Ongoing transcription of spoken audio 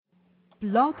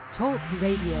Blog Talk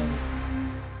Radio.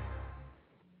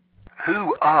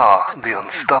 Who are the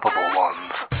unstoppable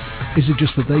ones? Is it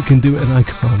just that they can do it and I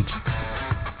can't?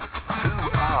 Who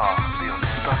are the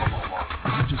unstoppable ones?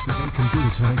 Is it just that they can do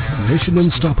it and I can't? Mission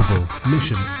Unstoppable.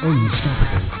 Mission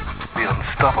Unstoppable. The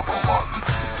unstoppable ones.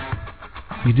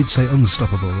 You did say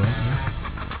unstoppable, right?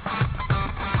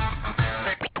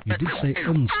 You did say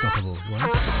unstoppable,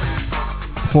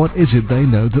 right? What is it they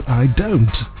know that I don't?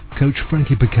 Coach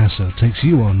Frankie Picasso takes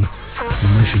you on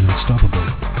Mission Unstoppable.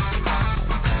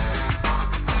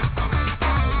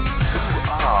 Who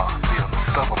are the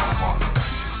unstoppable ones?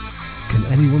 Can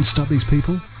anyone stop these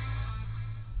people?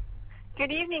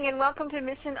 Good evening and welcome to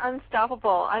Mission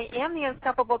Unstoppable. I am the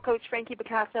Unstoppable Coach Frankie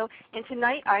Picasso, and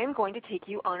tonight I am going to take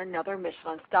you on another Mission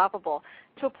Unstoppable,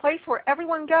 to a place where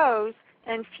everyone goes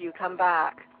and few come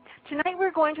back. Tonight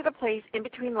we're going to the place in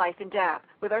between life and death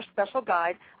with our special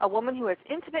guide, a woman who has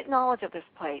intimate knowledge of this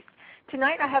place.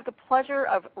 Tonight I have the pleasure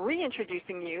of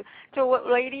reintroducing you to a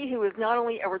lady who is not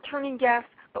only a returning guest,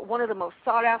 but one of the most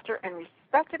sought after and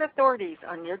respected authorities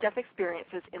on near-death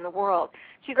experiences in the world.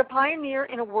 She's a pioneer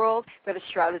in a world that is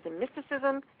shrouded in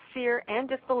mysticism, fear, and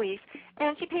disbelief,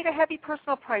 and she paid a heavy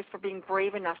personal price for being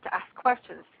brave enough to ask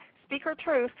questions, speak her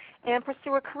truth, and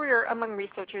pursue a career among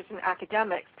researchers and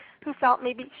academics who felt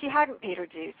maybe she hadn't paid her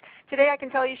dues. Today I can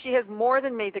tell you she has more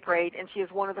than made the grade, and she is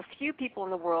one of the few people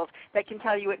in the world that can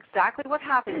tell you exactly what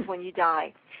happens when you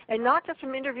die. And not just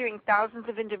from interviewing thousands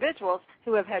of individuals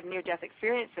who have had near-death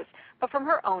experiences, but from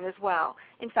her own as well.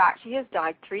 In fact, she has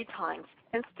died 3 times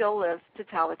and still lives to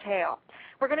tell the tale.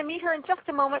 We're going to meet her in just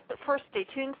a moment, but first stay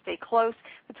tuned, stay close.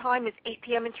 The time is 8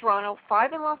 p.m. in Toronto,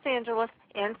 5 in Los Angeles,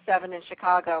 and 7 in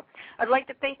Chicago. I'd like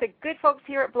to thank the good folks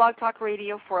here at Blog Talk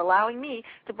Radio for allowing me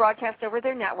to broadcast over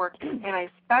their network, and I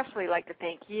especially like to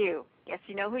thank you, yes,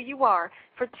 you know who you are,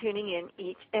 for tuning in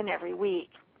each and every week.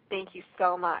 Thank you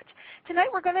so much.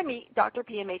 Tonight we're going to meet Dr.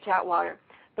 PMH Atwater,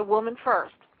 the woman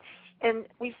first. And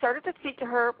we started to speak to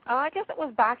her, I guess it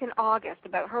was back in August,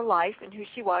 about her life and who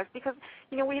she was, because,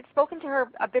 you know, we had spoken to her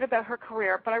a bit about her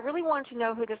career, but I really wanted to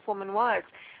know who this woman was.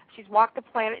 She's walked the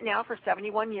planet now for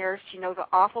 71 years. She knows an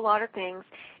awful lot of things,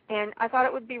 and I thought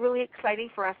it would be really exciting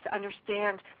for us to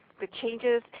understand the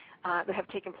changes that have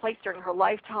taken place during her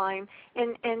lifetime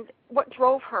and what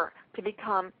drove her to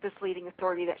become this leading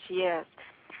authority that she is.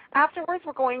 Afterwards,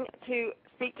 we're going to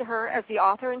speak to her as the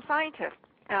author and scientist,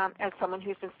 as someone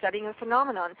who's been studying the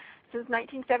phenomenon since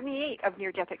 1978 of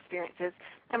near-death experiences.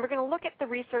 And we're going to look at the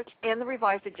research and the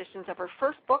revised editions of her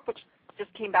first book, which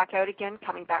just came back out again,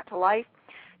 Coming Back to Life.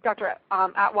 Dr.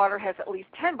 Atwater has at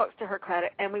least 10 books to her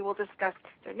credit, and we will discuss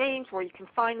their names, where you can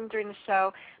find them during the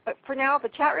show. But for now, the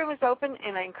chat room is open,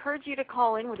 and I encourage you to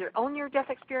call in with your own near-death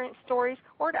experience stories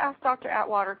or to ask Dr.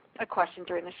 Atwater a question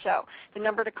during the show. The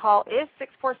number to call is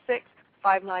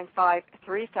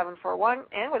 646-595-3741.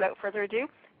 And without further ado,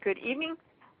 good evening,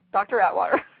 Dr.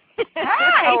 Atwater.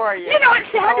 Hi. How are you? You know, it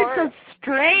sounded so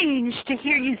strange to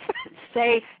hear you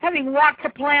say, having walked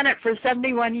the planet for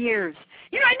 71 years.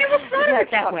 You know, I never thought of it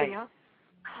that way.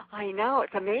 I know.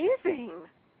 It's amazing.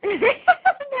 Isn't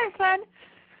that fun?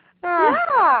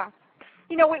 Yeah.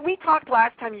 You know, we talked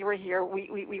last time you were here.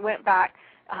 We went back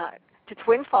to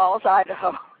Twin Falls,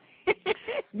 Idaho.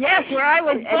 Yes, where I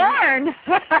was born.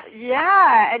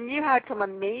 Yeah, and you had some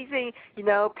amazing, you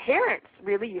know, parents,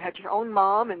 really. You had your own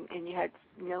mom, and you had,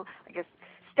 you know, I guess,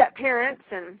 step-parents.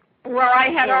 And well, I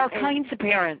had all kinds of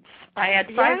parents. I had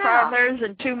 5 fathers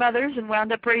and 2 mothers and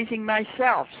wound up raising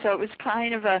myself. So it was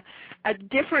kind of a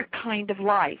different kind of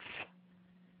life.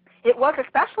 It was,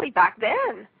 especially back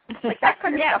then. Like, that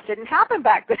kind of stuff didn't happen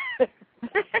back then.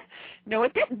 No,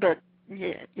 it didn't, but,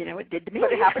 yeah, you know, it did to me.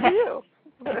 But it happened to you.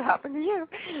 But it happened to you.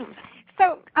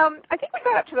 So I think we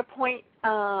got up to the point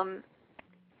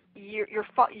your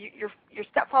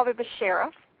stepfather, the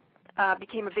sheriff,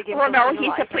 became a big influence. Well, no,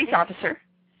 he's a police officer.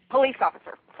 Police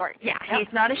officer, sorry. Yeah,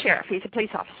 he's not a sheriff. He's a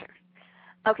police officer.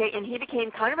 Okay, and he became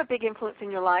kind of a big influence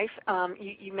in your life.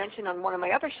 You mentioned on one of my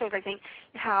other shows, I think,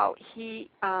 how he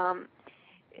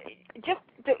just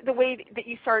the way that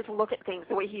you started to look at things,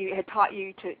 the way he had taught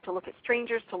you to look at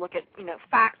strangers, to look at, you know,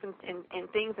 facts and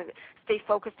things, and stay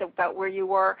focused about where you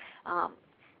were.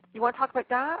 You want to talk about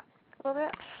that a little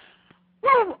bit?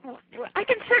 Well, I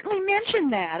can certainly mention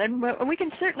that, and we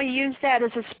can certainly use that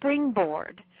as a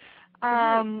springboard.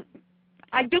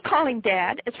 I do call him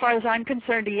Dad. As far as I'm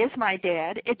concerned, he is my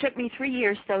dad. It took me 3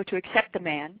 years, though, to accept the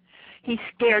man. He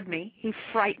scared me. He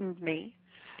frightened me.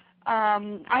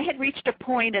 I had reached a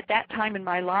point at that time in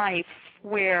my life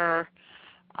where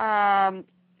the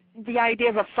idea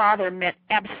of a father meant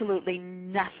absolutely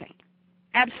nothing.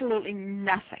 Absolutely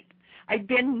nothing. I'd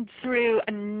been through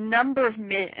a number of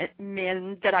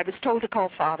men that I was told to call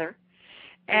father,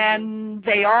 and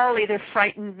they all either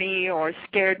frightened me or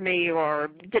scared me or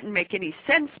didn't make any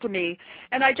sense to me,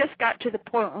 and I just got to the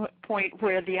point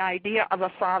where the idea of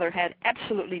a father had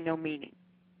absolutely no meaning.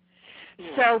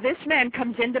 Yeah. So this man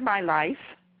comes into my life,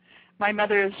 my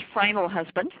mother's final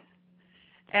husband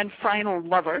and final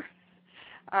lover,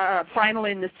 final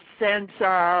in the sense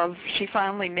of she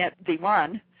finally met the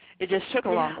one. It just took a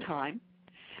long time.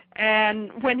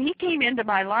 And when he came into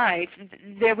my life,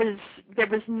 there was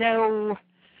no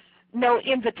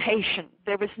invitation.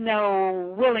 There was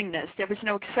no willingness. There was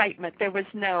no excitement. There was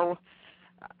no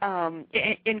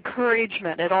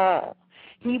encouragement at all.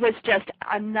 He was just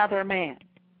another man.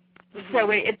 Mm-hmm. So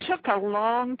it took a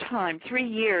long time, 3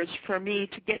 years, for me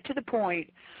to get to the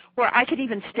point where I could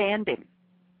even stand him,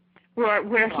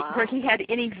 where he had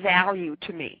any value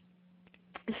to me.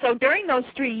 So during those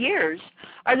 3 years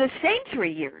are the same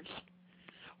 3 years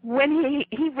when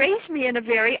he raised me in a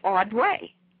very odd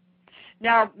way.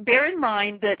 Now, bear in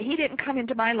mind that he didn't come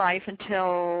into my life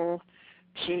until,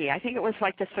 I think it was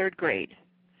like the 3rd grade.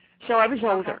 So I was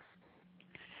older.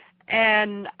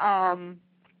 And,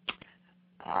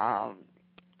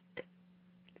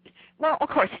 well, of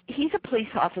course, he's a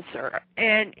police officer,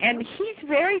 and he's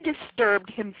very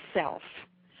disturbed himself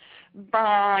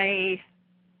by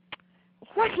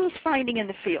what he's finding in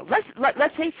the field.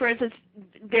 Let's say, for instance,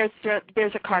 there's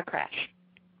a car crash,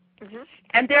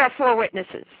 and there are 4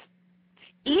 witnesses.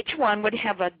 Each one would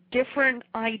have a different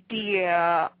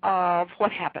idea of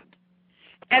what happened,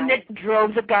 and it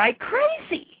drove the guy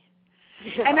crazy.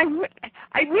 Yeah. And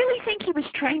I really think he was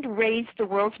trying to raise the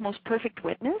world's most perfect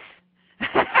witness,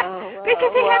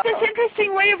 because he had this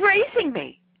interesting way of raising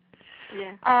me.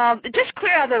 Yeah. Just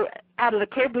clear out of the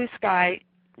clear blue sky,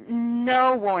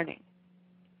 no warning.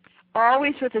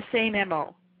 Always with the same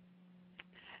MO.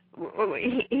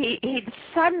 He'd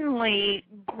suddenly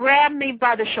grab me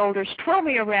by the shoulders, twirl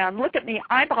me around, look at me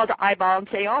eyeball to eyeball, and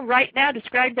say, "All right, now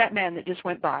describe that man that just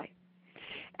went by."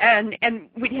 And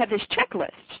we'd have this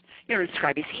checklist. You know,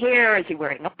 describe his hair, is he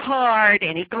wearing a part,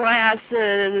 any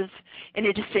glasses,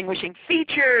 any distinguishing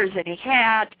features, any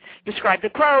hat, describe the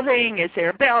clothing, is there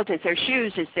a belt, is there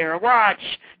shoes, is there a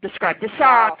watch, describe the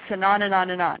socks, and on and on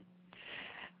and on.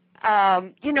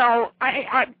 You know,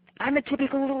 I'm a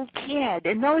typical little kid.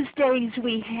 In those days,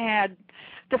 we had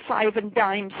the 5 and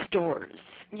dime stores,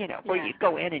 you know, where you'd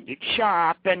go in and you'd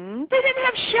shop, and they didn't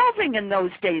have shelving in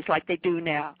those days like they do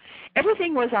now.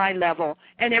 Everything was eye level,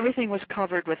 and everything was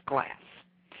covered with glass.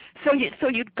 So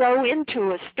you'd go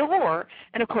into a store,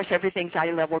 and of course everything's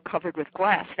eye level, covered with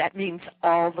glass. That means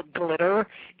all the glitter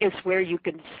is where you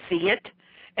can see it,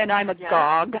 and I'm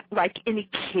agog like any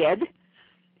kid.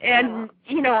 And,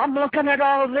 you know, I'm looking at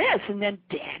all of this, and then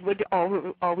Dad would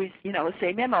always, you know,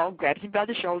 same MO, grabs me by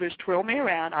the shoulders, twirl me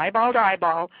around, eyeball to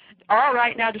eyeball. All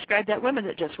right, now describe that woman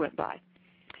that just went by.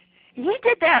 He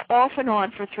did that off and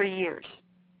on for 3 years.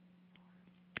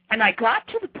 And I got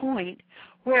to the point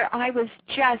where I was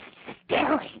just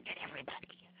staring at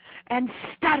everybody and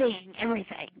studying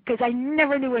everything, because I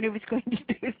never knew when he was going to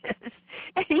do this.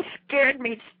 And he scared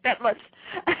me spitless.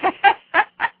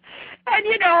 And,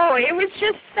 you know, it was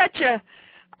just such a,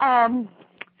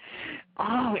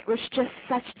 it was just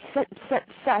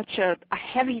such a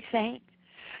heavy thing.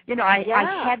 You know, I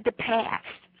had to pass.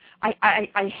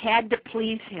 I had to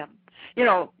please him. You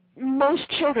know, most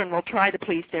children will try to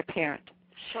please their parent.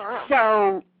 Sure.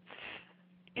 So,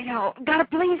 you know, gotta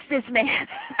please this man.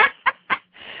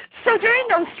 So during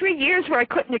those 3 years where I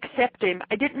couldn't accept him,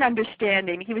 I didn't understand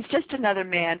him. He was just another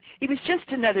man. He was just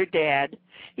another dad.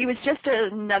 He was just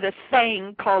another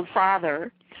thing called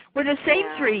father. Were the same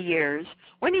 3 years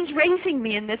when he's raising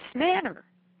me in this manner.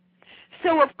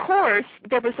 So, of course,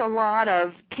 there was a lot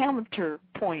of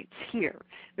counterpoints here.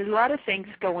 There's a lot of things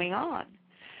going on.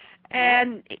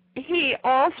 And he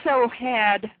also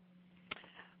had,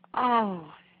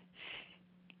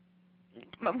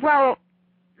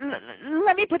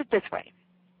 let me put it this way.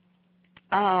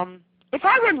 If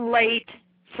I were late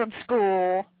from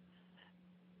school,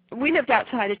 we lived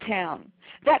outside of town.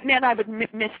 That meant I would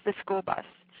miss the school bus.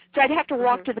 So I'd have to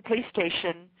walk to the police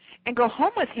station and go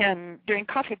home with him during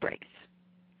coffee breaks.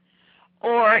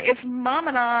 Or if Mom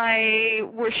and I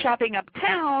were shopping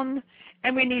uptown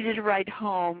and we needed to ride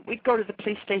home, we'd go to the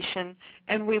police station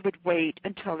and we would wait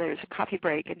until there was a coffee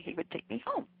break and he would take me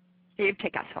home. He would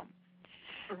take us home.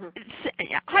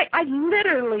 I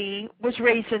literally was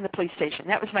raised in the police station.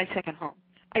 That was my second home.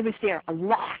 I was there a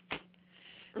lot.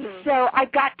 So I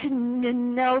got to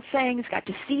know things, got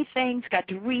to see things, got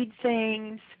to read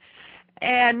things.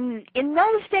 And in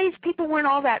those days, people weren't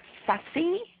all that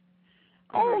fussy.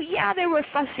 Oh, yeah, they were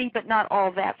fussy, but not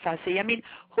all that fussy. I mean,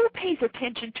 who pays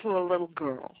attention to a little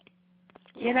girl?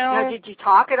 You know? Now, did you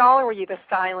talk at all, or were you the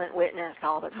silent witness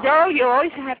all the time? No, you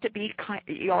always have to be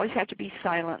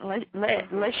silent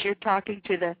unless you're talking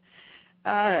to the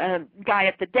guy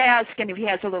at the desk, and if he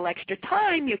has a little extra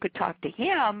time, you could talk to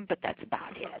him, but that's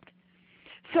about it.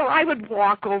 So I would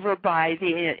walk over by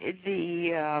the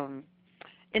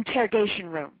interrogation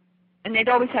room, and they'd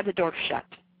always have the door shut.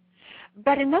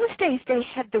 But in those days, they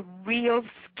had the real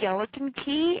skeleton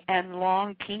key and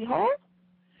long keyhole.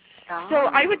 Oh. So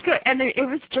I would go, and it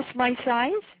was just my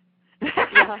size.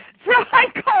 Yeah. So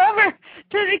I'd go over to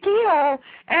the keyhole,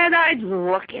 and I'd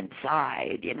look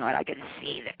inside, you know, and I could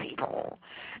see the people.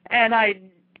 And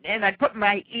I'd put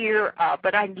my ear up,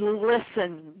 and I'd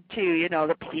listen to, you know,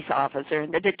 the police officer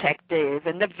and the detective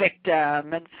and the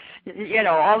victim and, you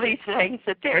know, all these things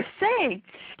that they're saying.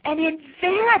 And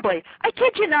invariably, I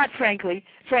kid you not, Frankie,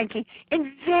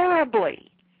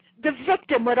 invariably, the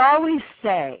victim would always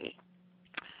say,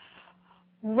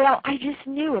 well, I just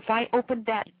knew if I opened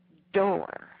that door,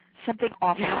 something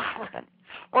awful would happen.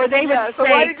 Or they would say, so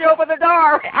why did you open the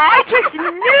door? I just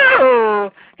knew,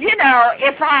 you know,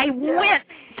 if I went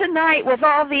tonight with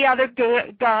all the other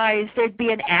guys, there'd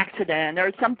be an accident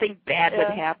or something bad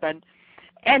would happen.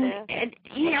 And,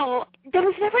 you know, there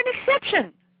was never an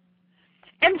exception.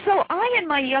 And so I, in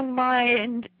my young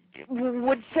mind,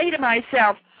 would say to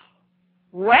myself,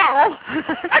 well,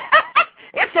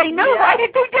 if they knew, why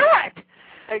did they do it?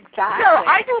 Exactly. So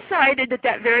I decided at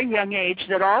that very young age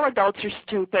that all adults are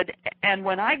stupid, and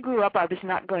when I grew up, I was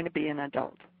not going to be an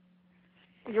adult.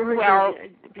 You were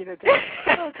going to be an adult.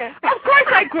 Okay. Of course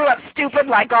I grew up stupid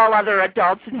like all other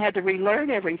adults and had to relearn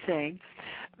everything.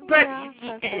 But,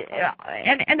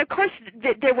 and of course,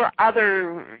 there were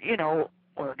other, you know,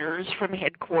 orders from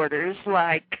headquarters,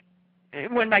 like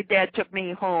when my dad took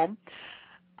me home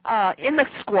in the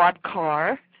squad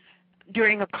car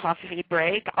during a coffee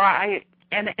break,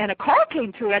 and a call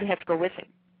came through, I'd have to go with him.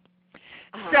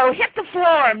 So hit the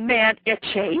floor meant a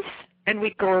chase, and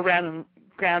we'd go around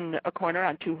a corner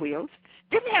on two wheels.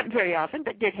 Didn't happen very often,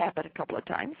 but did happen a couple of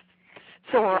times.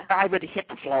 So I would hit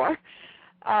the floor.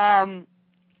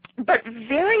 But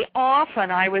very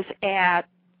often I was at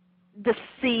the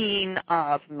scene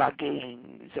of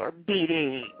muggings or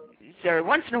beatings, or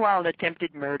once in a while an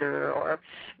attempted murder or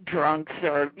drunks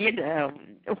or, you know,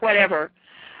 whatever.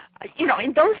 You know,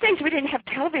 in those days we didn't have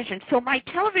television, so my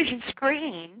television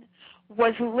screen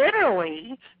was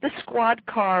literally the squad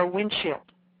car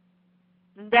windshield.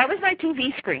 That was my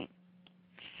TV screen.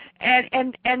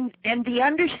 And the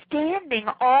understanding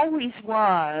always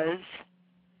was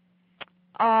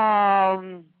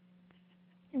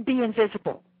be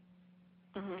invisible.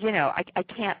 Mm-hmm. You know, I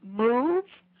can't move,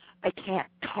 I can't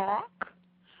talk,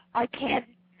 I can't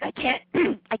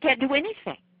do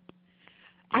anything.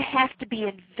 I have to be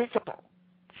invisible.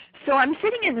 So I'm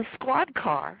sitting in the squad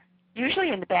car, usually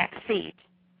in the back seat,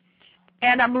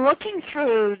 and I'm looking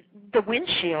through the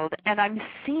windshield, and I'm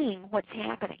seeing what's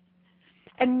happening.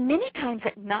 And many times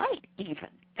at night even,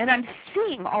 and I'm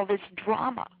seeing all this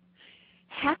drama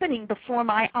happening before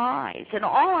my eyes, and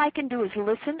all I can do is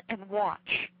listen and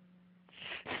watch.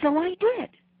 So I did.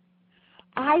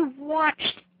 I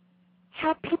watched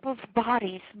how people's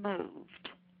bodies moved.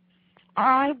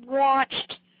 I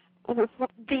watched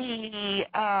the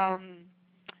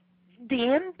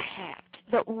impact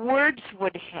that words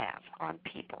would have on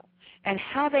people and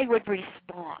how they would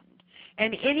respond,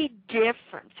 and any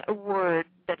difference a word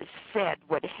that is said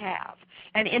would have,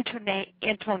 and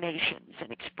intonations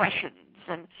and expressions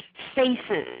and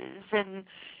faces and,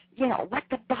 you know, what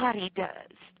the body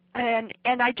does. And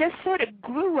I just sort of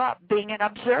grew up being an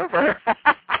observer.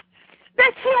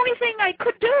 That's the only thing I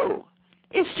could do.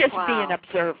 It's just be an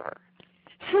observer.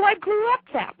 So I grew up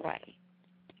that way.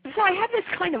 So I had this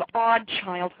kind of odd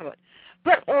childhood,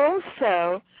 but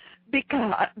also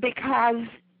because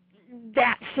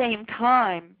that same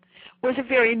time was a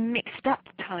very mixed up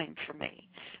time for me.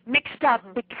 Mixed up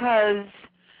because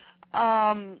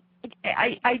I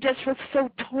just was so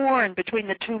torn between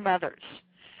the two mothers,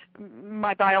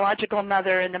 my biological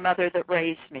mother and the mother that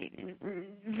raised me.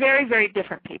 Very, very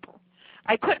different people.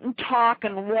 I couldn't talk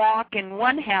and walk in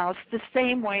one house the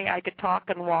same way I could talk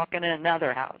and walk in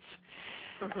another house.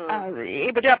 Mm-hmm.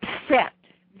 It would upset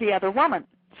the other woman.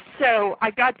 So I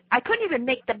couldn't even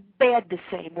make the bed the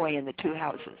same way in the two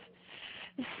houses.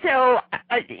 So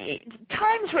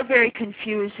times were very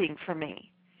confusing for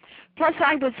me. Plus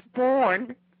I was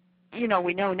born, you know,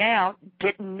 we know now,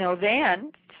 didn't know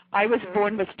then, I was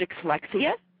born with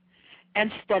dyslexia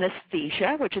and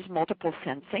synesthesia, which is multiple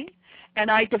sensing,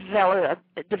 and I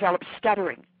developed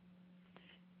stuttering.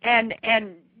 And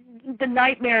the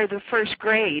nightmare of the first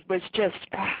grade was just,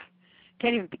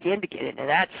 can't even begin to get into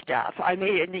that stuff. I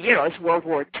mean, you know, it's World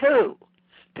War II,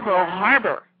 Pearl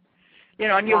Harbor. You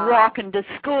know, and you walk into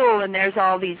school and there's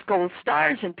all these gold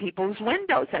stars in people's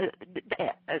windows.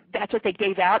 That's what they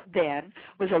gave out then,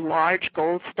 was a large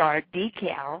gold star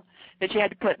decal that you had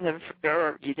to put in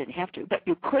or you didn't have to, but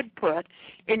you could put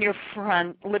in your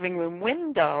front living room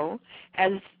window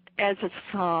as a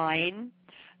sign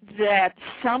that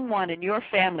someone in your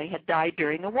family had died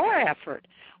during the war effort.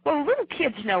 Well, little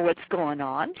kids know what's going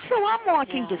on, so I'm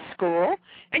walking to school,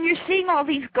 and you're seeing all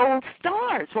these gold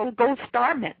stars. Well, a gold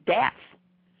star meant death.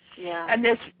 Yeah. And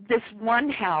this one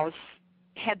house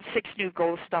had 6 new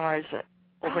gold stars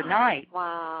overnight.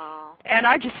 Wow. And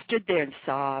I just stood there and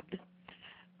sobbed.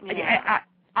 Yeah.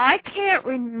 I can't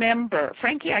remember,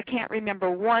 Frankie, I can't remember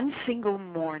one single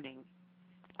morning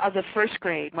of the first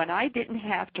grade when I didn't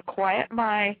have to quiet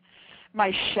my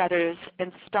shudders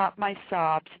and stop my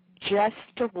sobs just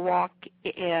to walk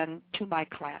into my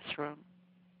classroom.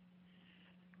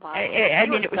 Wow. I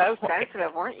mean, it was so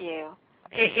sensitive, weren't you?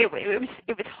 It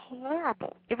was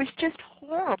horrible. It was just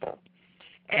horrible.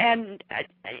 And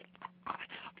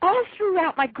all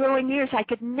throughout my growing years, I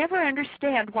could never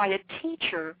understand why a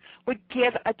teacher would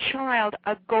give a child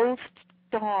a gold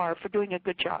star for doing a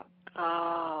good job.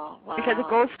 Oh, wow. Because a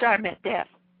gold star meant death.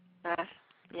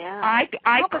 Yeah. I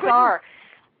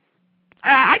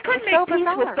couldn't make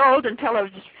peace with gold until I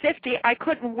was 50. I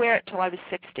couldn't wear it till I was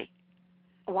 60.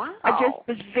 Wow. I just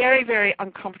was very, very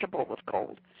uncomfortable with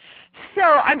gold. So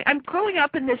I'm growing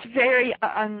up in this very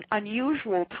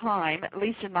unusual time, at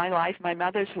least in my life, my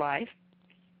mother's life,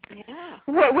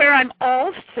 where I'm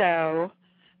also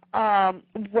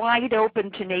wide open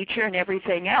to nature and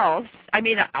everything else. I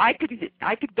mean, I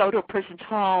could go to a person's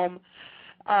home,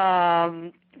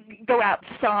 go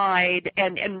outside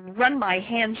and run my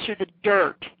hands through the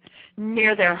dirt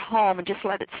near their home and just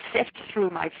let it sift through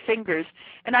my fingers.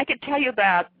 And I could tell you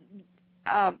about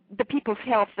the people's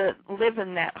health that live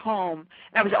in that home,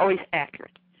 and I was always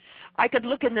accurate. I could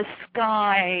look in the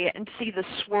sky and see the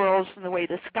swirls and the way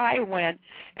the sky went,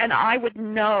 and I would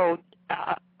know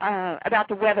about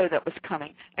the weather that was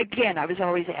coming. Again, I was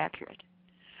always accurate.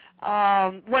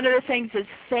 One of the things that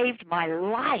saved my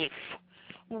life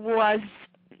was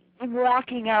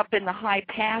walking up in the high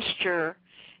pasture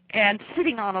and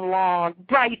sitting on a log,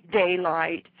 bright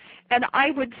daylight, and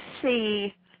I would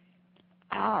see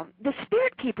the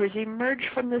spirit keepers emerge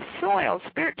from the soil.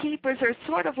 Spirit keepers are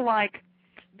sort of like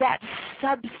that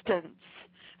substance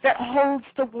that holds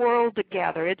the world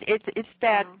together. It's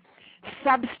that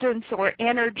substance or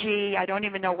energy, I don't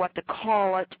even know what to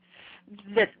call it,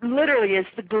 that literally is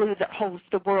the glue that holds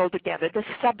the world together, the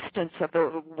substance of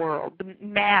the world, the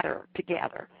matter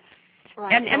together.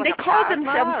 Right. And they call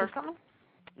themselves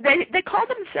they call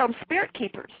themselves spirit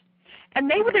keepers. And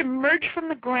they would emerge from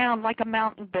the ground like a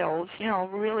mountain bills, you know,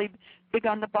 really big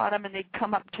on the bottom, and they'd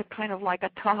come up to kind of like a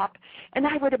top. And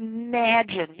I would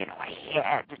imagine, you know, a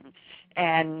head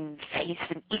and face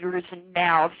and ears and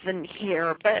mouth and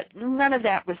hair, but none of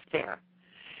that was there.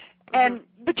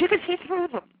 But you could see through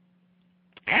them.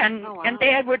 And and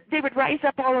they would rise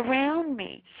up all around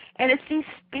me. And it's these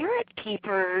spirit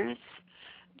keepers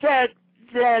that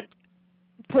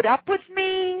put up with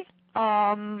me,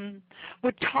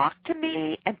 would talk to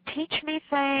me and teach me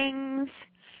things,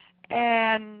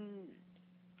 and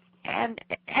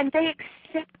they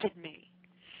accepted me,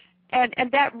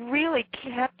 and that really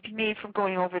kept me from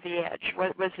going over the edge.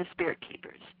 Was the spirit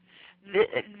keepers?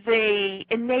 They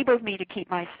enabled me to keep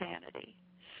my sanity.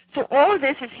 So all of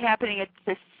this is happening at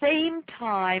the same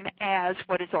time as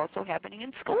what is also happening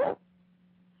in school.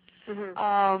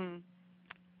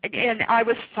 And I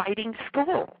was fighting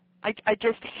school. I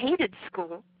just hated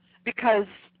school because,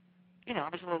 you know, I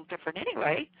was a little different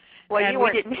anyway. Well, you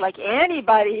weren't like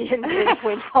anybody in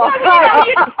Twin Falls. Well,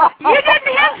 you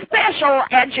didn't have special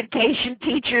education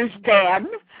teachers then.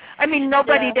 I mean,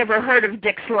 nobody'd ever heard of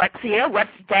dyslexia.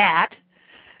 What's that?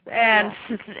 And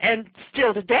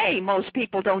still today, most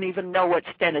people don't even know what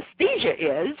synesthesia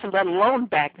is, let alone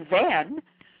back then.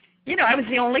 You know, I was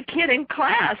the only kid in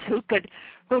class who could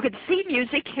see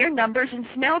music, hear numbers, and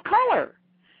smell color.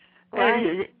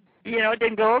 Right. You know, it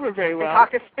didn't go over very well.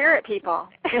 Talk to spirit people.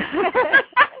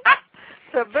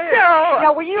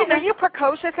 Now, were you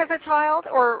precocious as a child,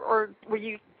 or were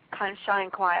you kind of shy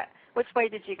and quiet? Which way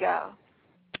did you go?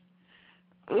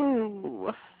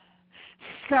 Ooh.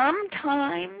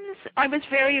 Sometimes I was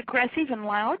very aggressive and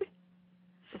loud.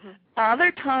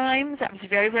 Other times I was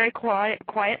very, very quiet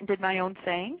and did my own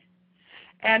thing.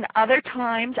 And other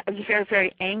times I was very,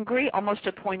 very angry, almost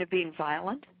to the point of being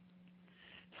violent.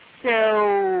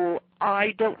 So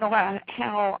I don't know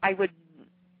how I would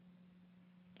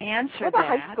answer What about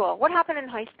that. high school? What happened in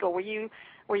high school? Were you?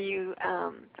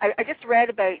 I just read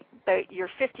about your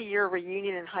 50-year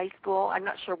reunion in high school. I'm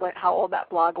not sure how old that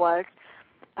blog was.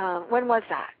 When was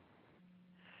that?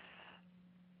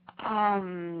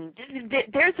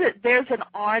 There's an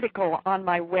article on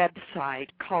my website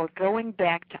called "Going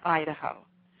Back to Idaho,"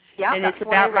 and it's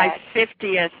about my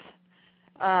 50th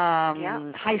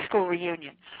high school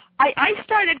reunion. I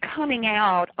started coming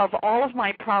out of all of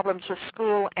my problems with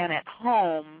school and at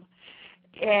home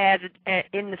in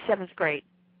the 7th grade,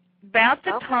 about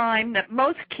the time that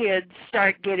most kids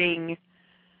start going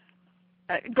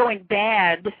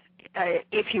bad,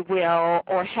 if you will,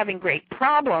 or having great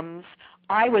problems.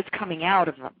 I was coming out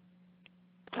of them.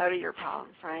 Out of your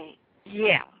problems, right?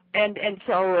 Yeah, and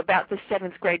so about the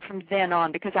 7th grade from then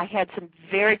on, because I had some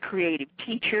very creative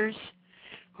teachers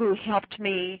who helped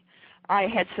me. I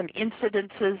had some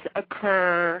incidences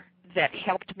occur that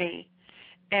helped me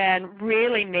and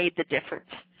really made the difference.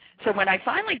 So when I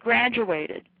finally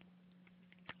graduated,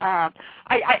 I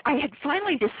had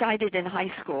finally decided in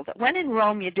high school that when in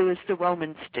Rome you do as the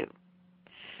Romans do.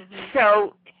 Mm-hmm.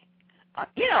 So,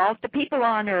 the people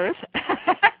on earth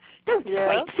don't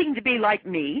quite seem to be like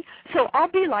me, so I'll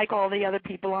be like all the other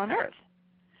people on earth.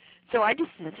 So I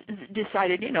just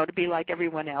decided, to be like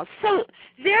everyone else. So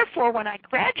therefore, when I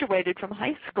graduated from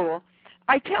high school,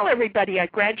 I tell everybody I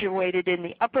graduated in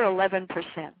the upper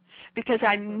 11% because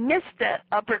I missed the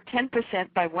upper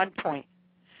 10% by 1 point.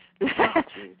 So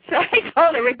I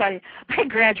told everybody I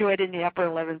graduated in the upper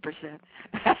 11%.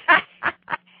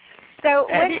 So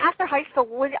after high school,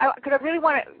 because I really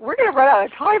want to, we're going to run out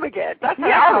of time again. That's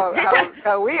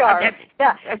how we are.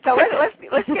 Yeah. So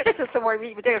let's get to some more meat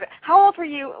and potatoes. How old were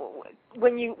you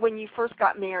when you first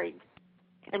got married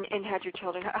and had your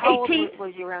children? How 18. Old were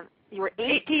you around? You were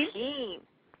 18.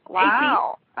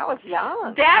 Wow. 18. That was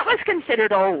young. That was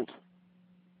considered old.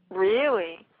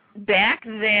 Really? Back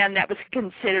then, that was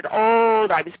considered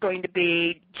old. I was going to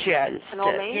be just, an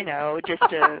old maid? just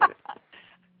a...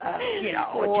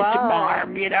 just a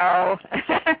marm,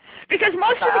 because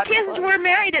most of the kids were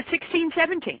married at 16,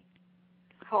 17.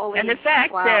 And the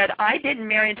fact that I didn't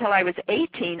marry until I was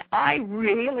 18, I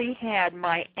really had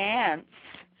my aunts,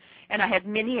 and I had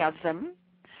many of them.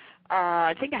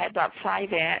 I think I had about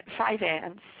five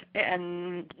aunts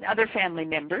and other family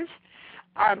members,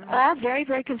 all very,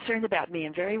 very concerned about me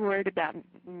and very worried about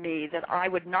me that I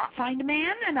would not find a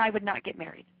man and I would not get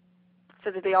married. So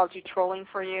did they all do trolling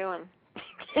for you and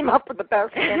came up with the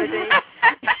best candidate?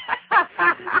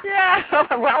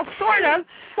 Yeah, well, sort of.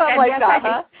 Something like that,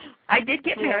 huh? I did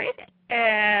get married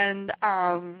and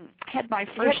had my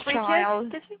first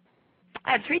child. Kids, did you?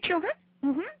 I had 3 children.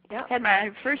 Mm-hmm. Yep. Had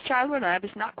my first child when I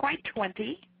was not quite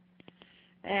 20,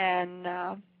 and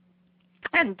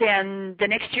then the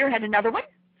next year had another one,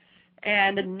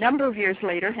 and a number of years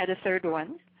later had a third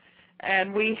one,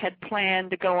 and we had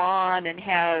planned to go on and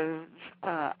have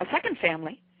a second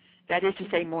family. That is to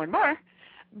say, more and more,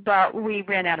 but we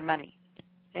ran out of money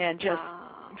and just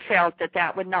felt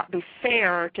that would not be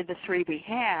fair to the 3 we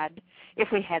had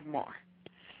if we had more.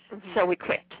 Mm-hmm. So we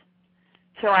quit.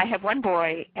 So I have 1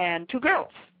 boy and 2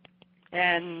 girls,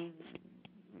 and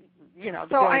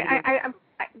So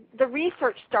the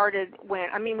research started when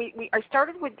I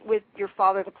started with your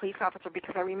father, the police officer,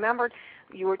 because I remembered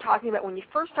you were talking about when you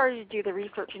first started to do the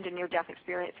research into near-death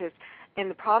experiences and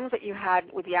the problems that you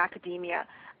had with the academia.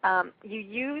 You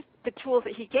used the tools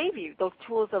that he gave you, those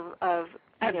tools of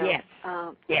being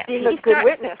a good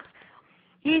witness.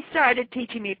 He started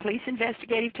teaching me police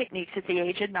investigative techniques at the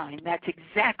age of 9. That's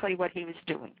exactly what he was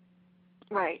doing.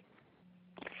 Right.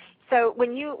 So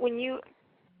when you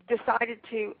decided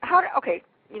to,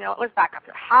 let's back up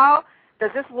here. How does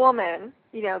this woman,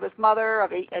 this mother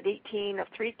at 18 of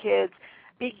 3 kids,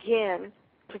 begin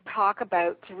to talk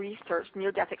about, to research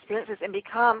near-death experiences and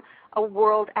become a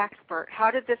world expert? How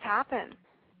did this happen?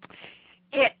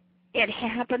 It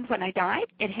happened when I died.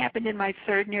 It happened in my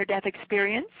 3rd near-death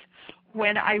experience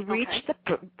when I reached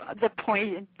the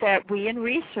point that we in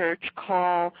research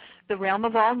call the realm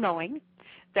of all-knowing.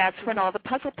 That's when all the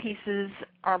puzzle pieces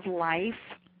of life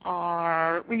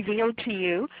are revealed to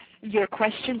you. Your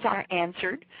questions are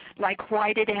answered, like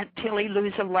why did Aunt Tilly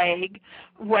lose a leg?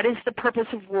 What is the purpose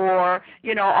of war?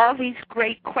 All these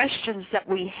great questions that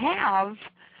we have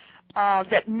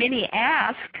that many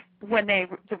ask when they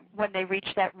reach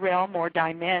that realm or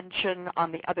dimension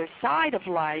on the other side of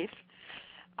life.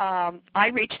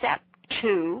 I reached that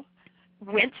too,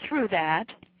 went through that,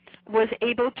 was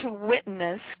able to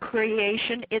witness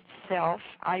creation itself.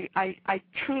 I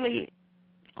truly,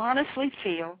 honestly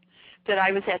feel that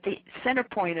I was at the center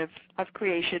point of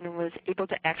creation and was able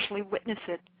to actually witness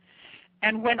it.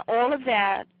 And when all of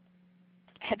that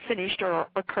had finished or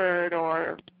occurred,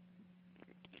 or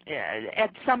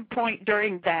at some point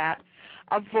during that,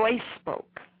 a voice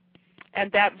spoke.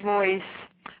 And that voice,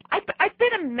 I've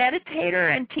been a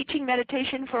meditator and teaching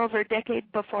meditation for over a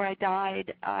decade before I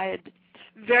died. I'd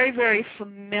very, very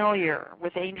familiar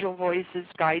with angel voices,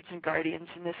 guides and guardians,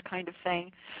 and this kind of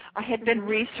thing. I had been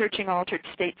researching altered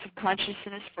states of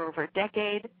consciousness for over a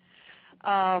decade.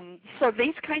 So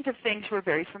these kinds of things were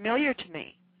very familiar to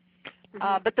me.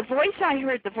 But the voice I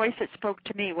heard, the voice that spoke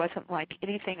to me, wasn't like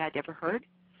anything I'd ever heard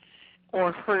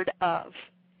or heard of.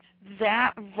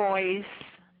 That voice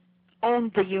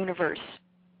owned the universe.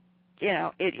 You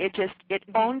know, it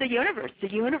owned the universe.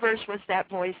 The universe was that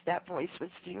voice was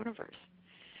the universe.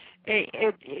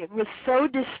 It was so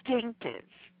distinctive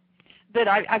that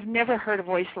I've never heard a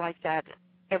voice like that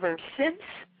ever since,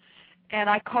 and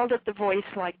I called it the voice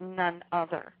like none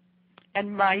other.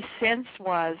 And my sense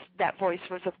was that voice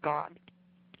was of God.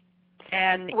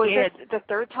 And was it the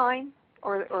third time?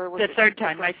 Or was the third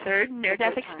time, my third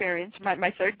near-death experience,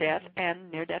 my third death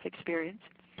and near-death experience.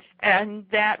 And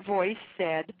that voice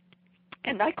said,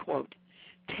 and I quote,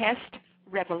 "Test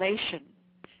revelation.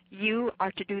 You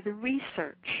are to do the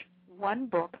research, one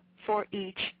book for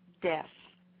each death."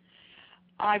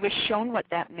 I was shown what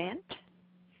that meant.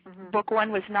 Book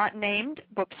 1 was not named.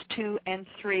 Books 2 and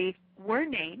 3 were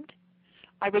named.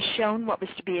 I was shown what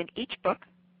was to be in each book,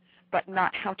 but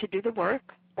not how to do the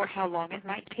work or how long it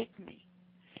might take me.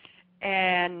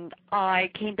 And I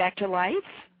came back to life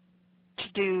to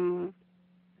do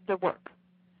the work.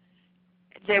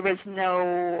 There was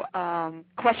no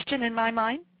question in my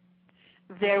mind.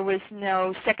 There was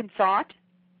no second thought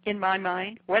in my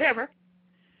mind, whatever.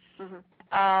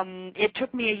 It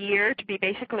took me a year to be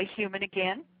basically human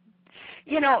again.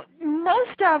 You know,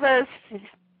 most of us,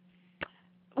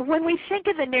 when we think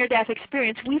of the near-death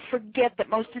experience, we forget that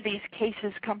most of these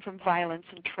cases come from violence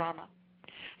and trauma.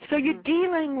 So you're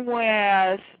dealing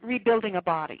with rebuilding a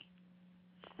body,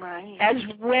 right, as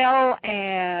well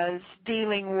as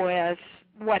dealing with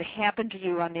what happened to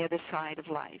you on the other side of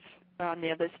life, and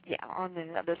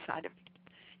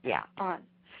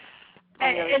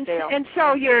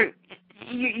so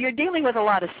you're dealing with a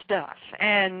lot of stuff.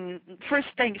 And first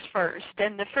things first,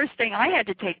 and the first thing I had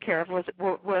to take care of was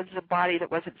a body that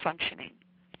wasn't functioning.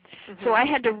 So I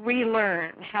had to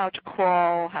relearn how to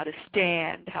crawl, how to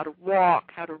stand, how to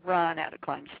walk, how to run, how to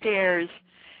climb stairs,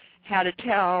 how to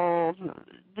tell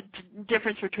the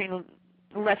difference between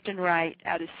left and right,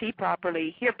 how to see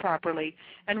properly, hear properly,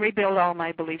 and rebuild all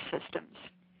my belief systems.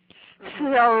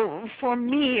 So for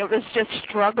me, it was just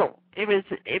struggle. It was.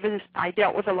 I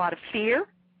dealt with a lot of fear.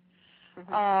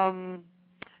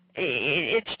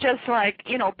 It's just like,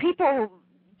 you know, people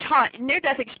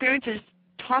near-death experiences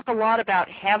talk a lot about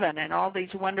heaven and all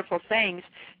these wonderful things.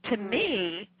 To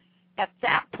me, at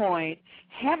that point,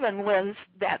 heaven was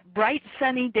that bright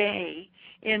sunny day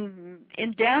in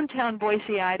downtown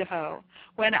Boise, Idaho,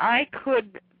 when I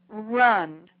could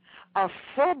run a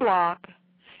full block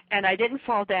and I didn't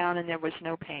fall down and there was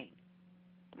no pain.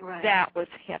 Right. That was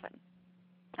heaven.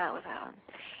 That was heaven.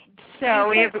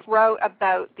 So you wrote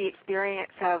about the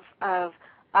experience of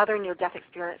other near-death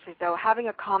experiences, though, having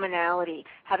a commonality,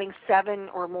 having 7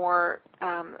 or more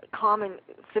common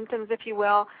symptoms, if you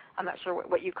will. I'm not sure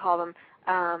what you call them.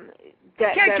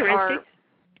 Characteristics.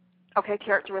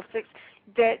 Characteristics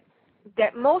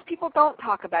that most people don't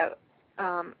talk about.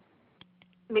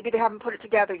 Maybe they haven't put it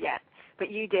together yet, but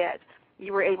you did.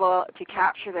 You were able to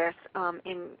capture this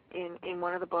in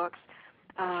one of the books.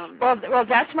 Well,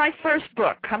 that's my first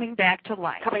book, Coming Back to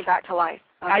Life. Coming Back to Life.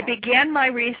 Okay. I began my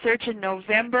research in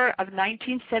November of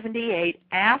 1978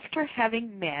 after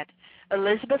having met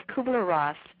Elizabeth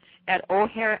Kubler-Ross at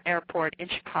O'Hare Airport in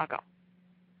Chicago.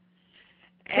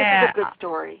 This is a good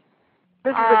story.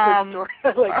 This is a good story. I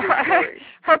like your story.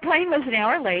 Her plane was an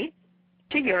hour late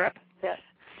to Europe. Yes.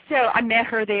 So I met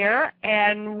her there,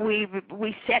 and we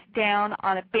sat down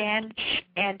on a bench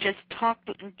and just talked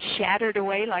and chattered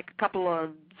away like a couple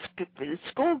of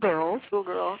schoolgirls.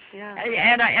 Schoolgirls, yeah.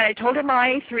 And I told her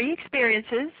my 3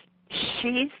 experiences.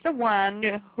 She's the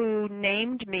one who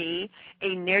named me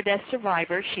a near-death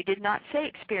survivor. She did not say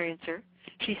experiencer.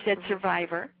 She said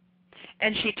survivor.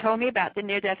 And she told me about the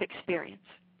near-death experience.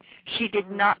 She did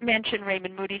not mention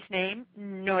Raymond Moody's name,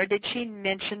 nor did she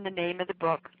mention the name of the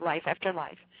book, Life After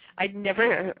Life. I'd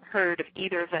never heard of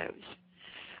either of those.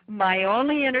 My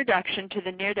only introduction to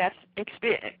the near-death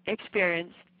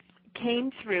experience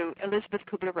came through Elizabeth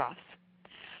Kubler-Ross.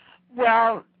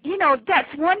 Well, you know,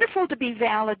 that's wonderful to be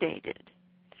validated.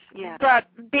 Yeah. But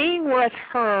being with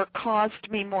her caused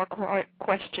me more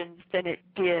questions than it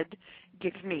did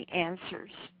give me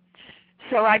answers.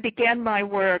 So I began my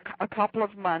work a couple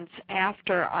of months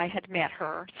after I had met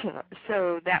her.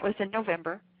 So that was in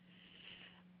November.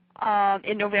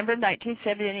 In November of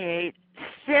 1978.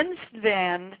 Since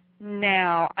then,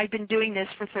 now, I've been doing this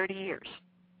for 30 years.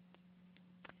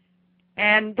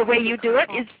 And the way you do it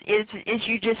is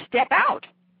you just step out.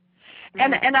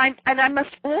 And I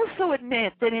must also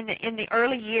admit that in the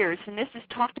early years, and this is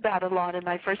talked about a lot in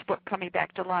my first book, Coming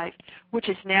Back to Life, which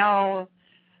is now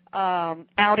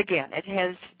out again. It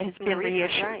has been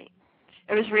reissued. Right.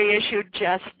 It was reissued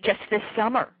just this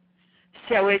summer.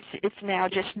 So it's now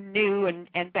just new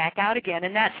and back out again.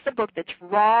 And that's the book that's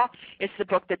raw. It's the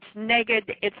book that's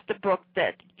naked. It's the book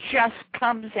that just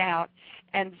comes out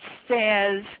and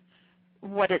says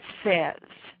what it says.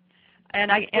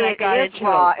 And I got into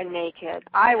raw and naked.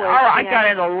 I got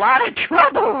in a lot of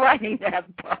trouble writing that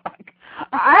book.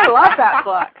 I love that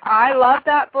book. I love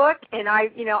that book, and I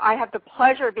have the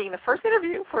pleasure of being the first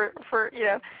interview for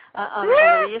on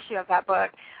the reissue of that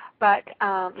book. But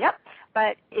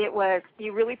but it was,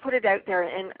 you really put it out there,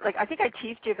 and like I think I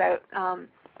teased you about. I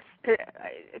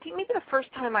think maybe the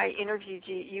first time I interviewed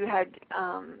you, you had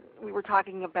we were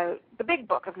talking about the big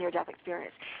book of near-death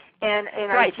experience, and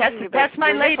right, that's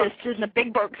my latest in the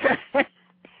big book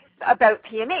about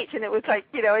PMH, and it was like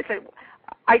I said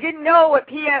I didn't know what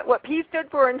P stood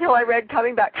for until I read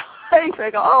Coming Back to Life.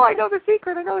 I go, oh, I know the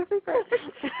secret. No, you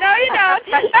don't.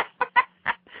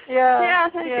 Yeah.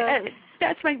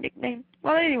 That's my nickname.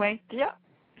 Well, anyway. Yeah.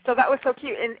 So that was so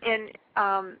cute, and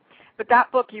but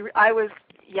that book, you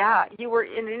were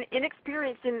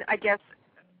inexperienced in, I guess,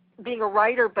 being a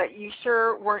writer, but you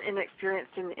sure weren't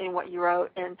inexperienced in what you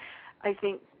wrote. And I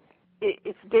think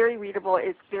it's very readable.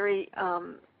 It's very,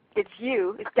 it's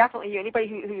you. It's definitely you. Anybody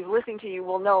who's listening to you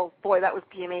will know, boy, that was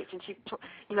PMH. And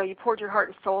you poured your heart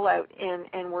and soul out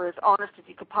and were as honest as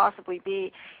you could possibly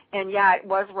be. And yeah, it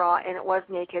was raw and it was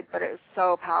naked, but it was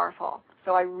so powerful.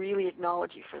 So I really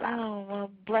acknowledge you for that. Oh, well,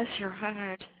 bless your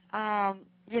heart.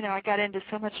 I got into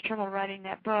so much trouble writing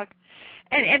that book.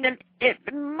 And it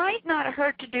might not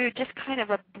hurt to do just kind of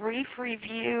a brief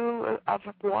review of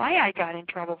why I got in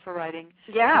trouble for writing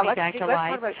Coming Back to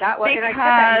Life. Talk about that one. Because and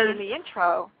I said that in the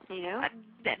intro,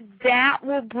 that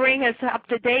will bring us up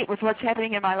to date with what's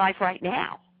happening in my life right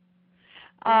now.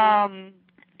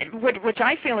 Which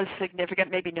I feel is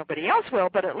significant. Maybe nobody else will,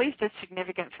 but at least it's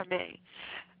significant for me.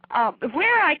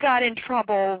 Where I got in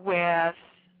trouble with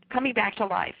Coming Back to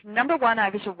Life. Number one, I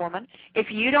was a woman. If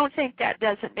you don't think that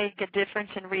doesn't make a difference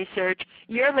in research,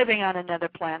 you're living on another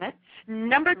planet.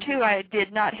 Number two, I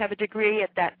did not have a degree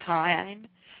at that time.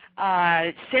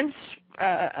 Since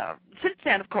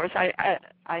then, of course,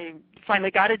 I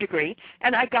finally got a degree,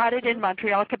 and I got it in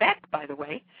Montreal, Quebec, by the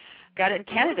way. Got it in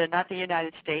Canada, not the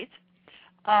United States.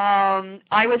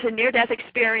 I was a near-death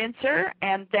experiencer,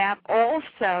 and that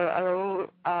also,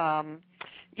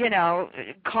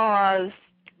 caused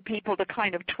people to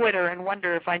kind of twitter and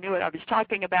wonder if I knew what I was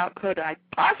talking about. Could I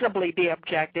possibly be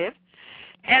objective?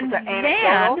 And then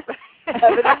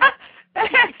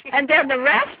the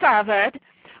rest of it,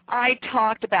 I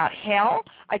talked about hell.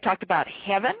 I talked about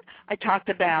heaven. I talked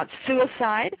about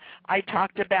suicide. I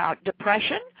talked about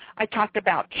depression. I talked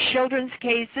about children's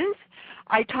cases.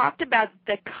 I talked about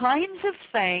the kinds of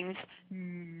things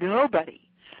nobody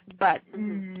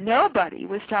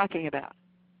was talking about.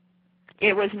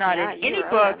 It was not in any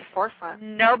book.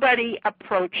 Nobody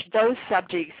approached those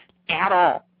subjects at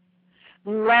all,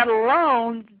 let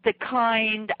alone the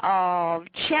kind of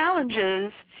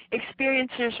challenges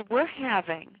experiencers were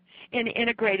having in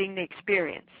integrating the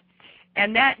experience.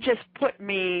 And that just put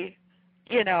me,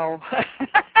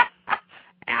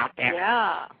 out there.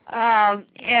 Yeah.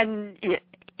 And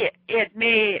it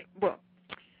made,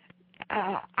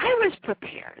 I was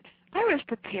prepared. I was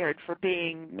prepared for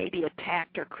being maybe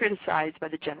attacked or criticized by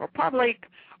the general public,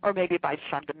 or maybe by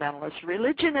fundamentalist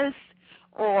religionists,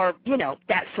 or,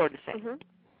 that sort of thing. Mm-hmm.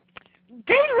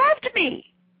 They loved me.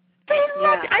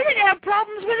 I didn't have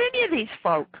problems with any of these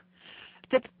folk.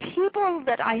 The people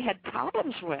that I had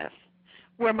problems with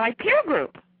were my peer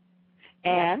group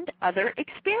and other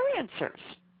experiencers,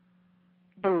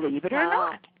 believe it or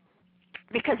not.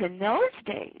 Because in those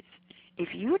days,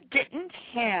 if you didn't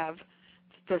have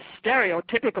the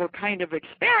stereotypical kind of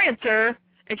experience,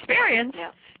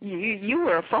 you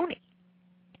were a phony.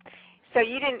 So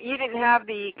you didn't have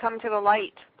the come to the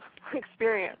light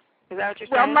experience. Is that what you're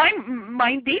saying? Well,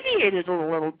 mine deviated a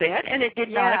little bit, and it did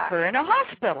not occur in a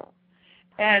hospital.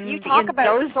 And in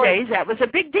those days, that was a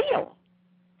big deal.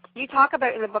 you talk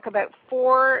about in the book about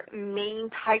 4 main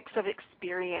types of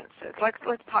experiences.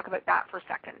 Let's talk about that for a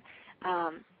second.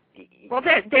 Well,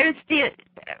 there's the.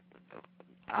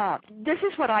 This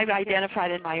is what I've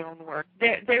identified in my own work.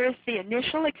 There is the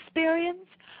initial experience.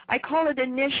 I call it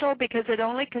initial because it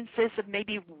only consists of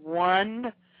maybe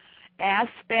one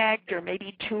aspect or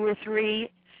maybe 2 or 3,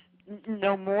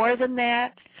 no more than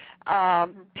that.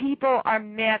 People are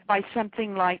met by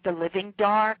something like the living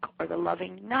dark or the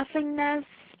loving nothingness,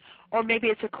 or maybe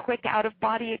it's a quick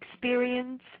out-of-body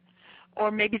experience,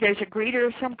 or maybe there's a greeter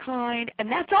of some kind, and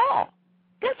that's all.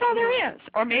 That's all there is,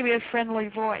 or maybe a friendly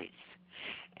voice.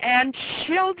 And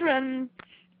children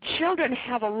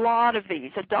have a lot of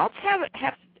these. Adults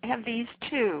have these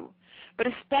too, but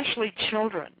especially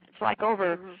children. It's like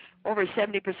over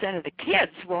 70% of the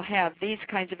kids will have these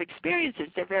kinds of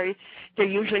experiences. They're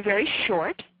usually very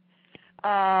short,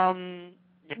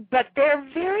 but they're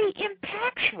very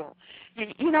impactful.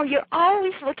 You know, you're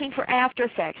always looking for after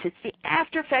effects. It's the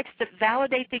after effects that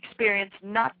validate the experience,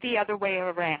 not the other way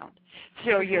around.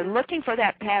 So you're looking for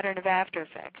that pattern of after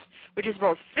effects, which is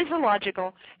both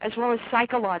physiological as well as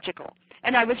psychological.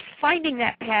 And I was finding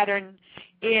that pattern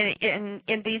in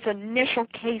these initial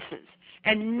cases,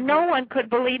 and no one could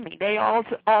believe me. They all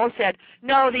said,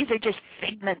 no, these are just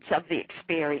figments of the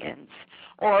experience,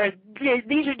 or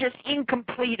these are just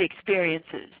incomplete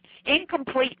experiences.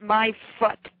 Incomplete my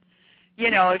foot. You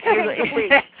know, if you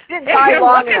didn't die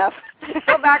long enough.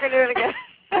 Go back and do it again.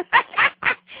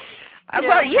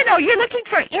 Well, you know, you're looking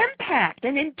for impact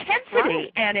and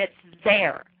intensity, and it's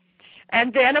there.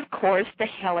 And then, of course, the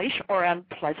hellish or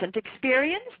unpleasant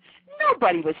experience.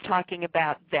 Nobody was talking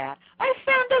about that. I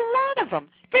found a lot of them.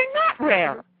 They're not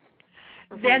rare.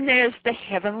 Then there's the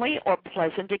heavenly or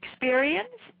pleasant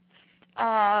experience.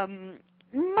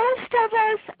 Most of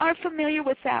us are familiar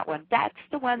with that one. That's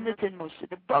the one that's in most of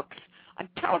the books, on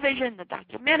television, the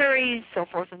documentaries, so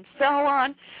forth and so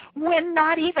on, when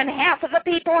not even half of the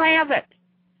people have it.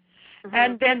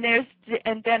 And then the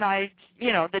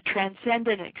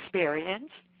transcendent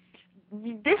experience.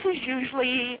 This is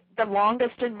usually the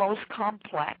longest and most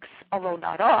complex, although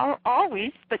not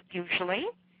always, but usually.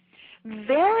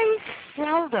 Very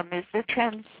seldom is the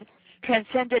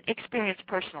transcendent experience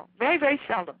personal. Very, very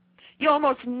seldom. You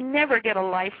almost never get a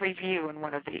life review in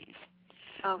one of these.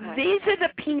 Okay. These are the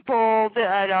people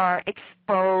that are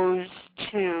exposed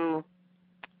to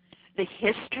the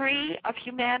history of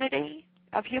humanity,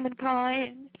 of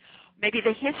humankind, maybe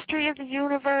the history of the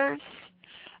universe.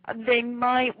 They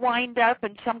might wind up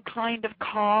in some kind of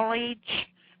college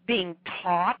being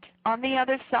taught on the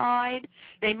other side.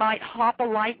 They might hop a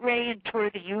light ray and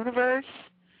tour the universe.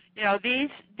 You know,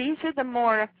 these are the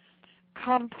more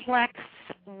complex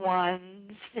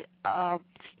ones.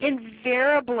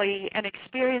 Invariably, an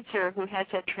experiencer who has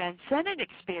a transcendent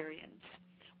experience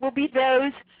will be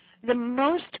those the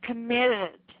most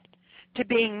committed to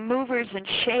being movers and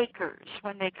shakers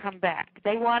when they come back.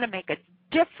 They want to make a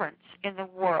difference in the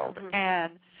world,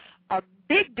 and a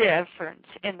big difference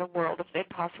in the world if they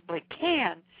possibly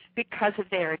can because of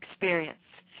their experience.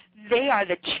 They are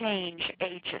the change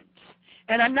agents.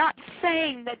 And I'm not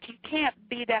saying that you can't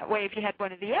be that way if you had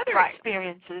one of the other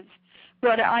experiences,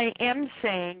 but I am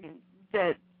saying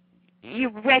that you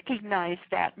recognize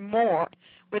that more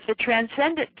with the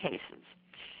transcendent cases.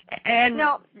 And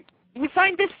you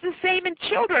find this the same in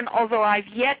children, although I've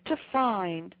yet to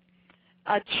find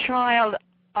a child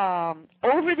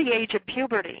over the age of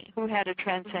puberty who had a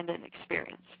transcendent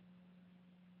experience.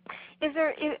 Was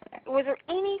there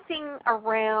anything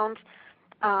around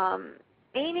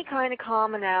any kind of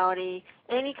commonality,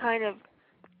 any kind of,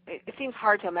 it seems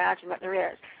hard to imagine that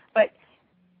there is, but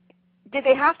did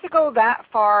they have to go that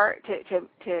far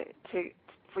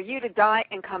for you to die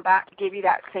and come back to give you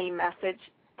that same message?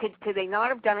 Could they not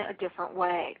have done it a different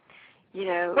way? You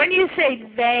know, when you say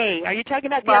they, are you talking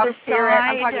about the other spirit?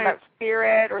 side? I'm talking about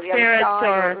spirit or the other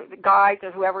side or the guides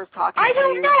or whoever's talking to you. I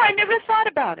don't know. I never thought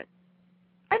about it.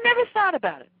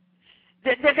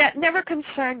 That never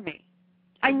concerned me.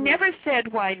 I never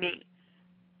said, why me?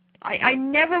 I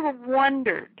never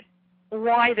wondered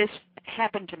why this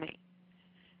happened to me.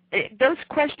 Those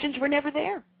questions were never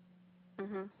there.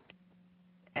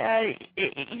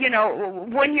 You know,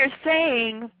 when you're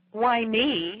saying, why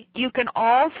me, you can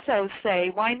also say,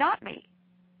 why not me?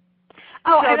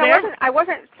 Oh, so and I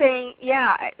wasn't saying,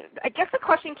 I guess the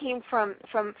question came from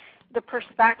the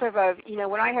perspective of, you know,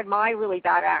 when I had my really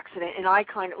bad accident, and I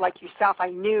kind of, like yourself, I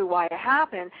knew why it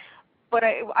happened, but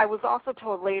I was also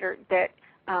told later that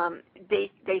they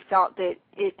felt that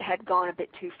it had gone a bit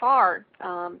too far,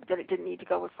 that it didn't need to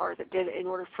go as far as it did in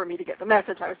order for me to get the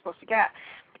message I was supposed to get.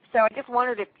 So I just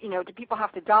wondered if, do people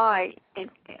have to die to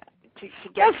get?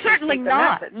 Well, certainly the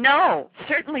not. message? No,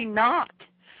 certainly not.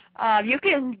 You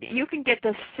can get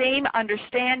the same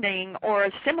understanding or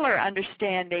a similar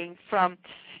understanding from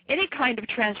any kind of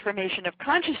transformation of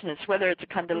consciousness, whether it's a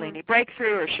Kundalini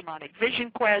breakthrough or shamanic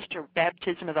vision quest or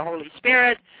baptism of the Holy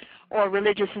Spirit or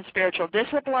religious and spiritual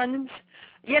disciplines.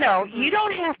 You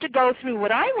don't have to go through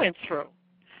what I went through.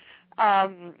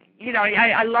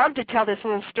 I love to tell this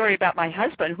little story about my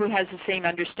husband, who has the same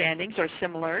understandings or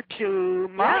similar to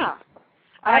mine. Yeah.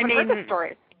 I haven't heard the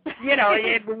story.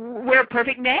 We're a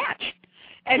perfect match.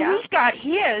 And he's got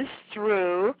his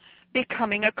through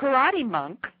becoming a karate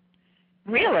monk.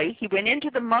 Really, he went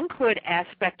into the monkhood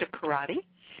aspect of karate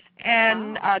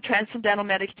and transcendental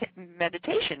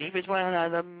meditation. He was one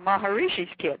of the Maharishi's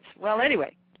kids. Well,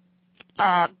 anyway,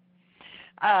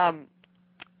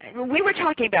 we were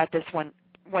talking about this one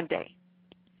day,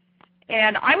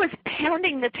 and I was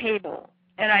pounding the table,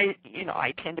 and I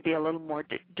tend to be a little more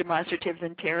demonstrative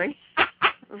than Terry.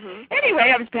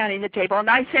 Anyway, I was pounding the table, and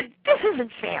I said, this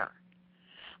isn't fair.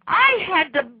 I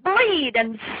had to bleed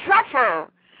and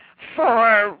suffer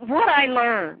for what I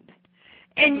learned,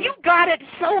 and you got it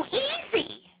so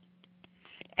easy.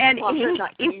 And he was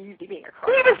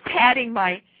patting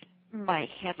my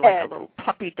head like a little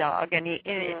puppy dog, and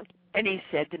he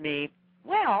said to me,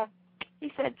 well,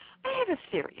 he said, I have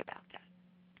a theory about that.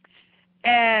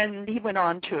 And he went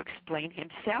on to explain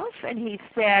himself, and he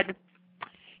said,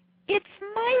 it's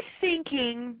my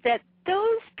thinking that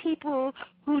those people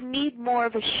who need more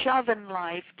of a shove in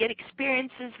life get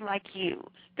experiences like you.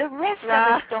 The rest of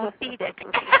us don't need it.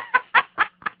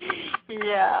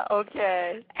 Yeah,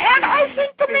 okay. And I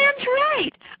think the man's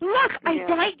right. Look, I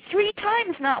died 3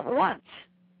 times, not once.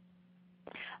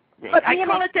 But I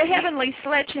call it the heavenly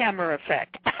sledgehammer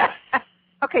effect.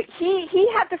 Okay, he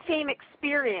had the same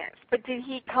experience, but did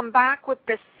he come back with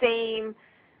the same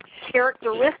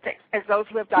characteristics as those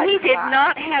who have died? He did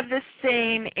not have the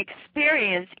same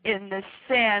experience in the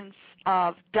sense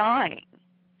of dying.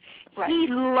 Right. He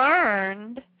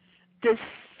learned the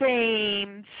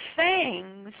same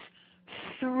things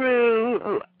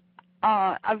through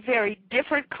a very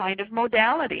different kind of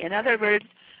modality. In other words,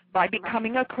 by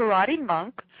becoming a karate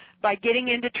monk, by getting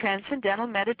into transcendental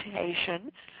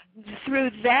meditation, through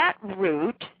that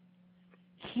route,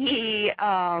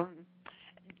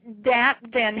 that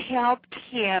then helped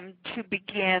him to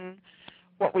begin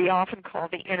what we often call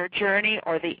the inner journey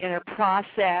or the inner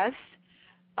process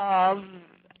of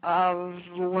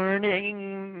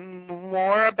learning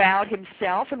more about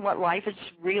himself and what life is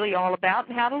really all about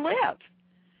and how to live.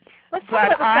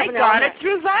 But I got it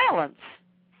through violence.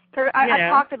 I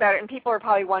talked about it, and people are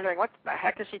probably wondering, what the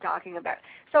heck is she talking about?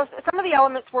 So some of the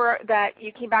elements were that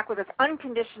you came back with this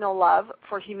unconditional love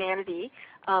for humanity,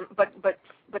 but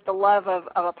the love of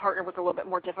a partner was a little bit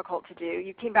more difficult to do.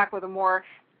 You came back with a more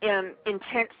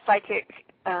intense psychic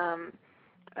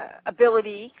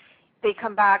ability. They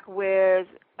come back with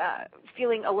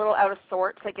feeling a little out of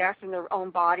sorts, I guess, in their own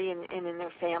body and in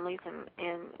their families.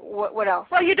 And what else?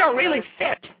 Well, you don't really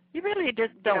fit. You really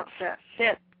don't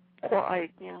fit quite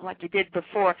like you did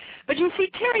before. But you see,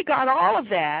 Terry got all of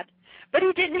that, but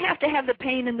he didn't have to have the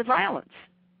pain and the violence.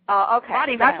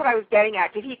 Okay, that's what I was getting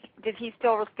at. Did he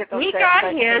still get those? He got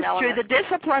his through the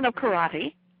discipline of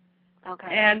karate,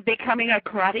 and becoming a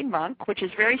karate monk, which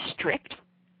is very strict,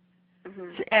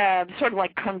 sort of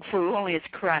like kung fu, only it's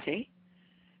karate,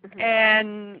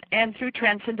 and through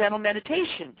transcendental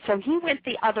meditation. So he went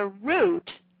the other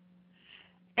route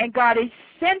and got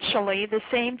essentially the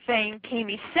same thing, came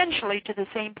essentially to the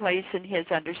same place in his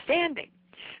understanding.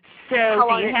 So how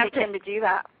long did it take him to do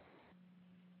that?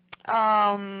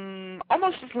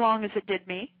 Almost as long as it did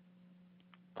me.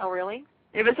 Oh, really?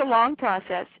 It was a long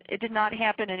process. It did not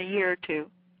happen in a year or two.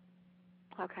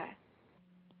 Okay.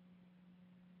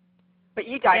 But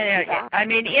you died. I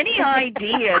mean, any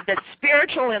idea that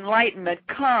spiritual enlightenment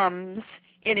comes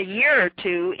in a year or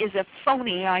two is a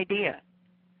phony idea.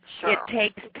 Sure. It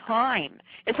takes time.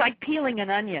 It's like peeling an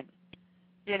onion,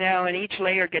 and each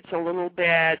layer gets a little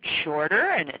bit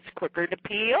shorter and it's quicker to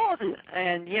peel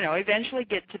and, eventually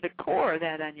get to the core of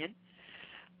that onion.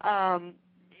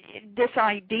 This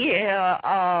idea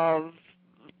of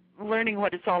learning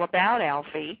what it's all about,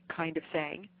 Alfie, kind of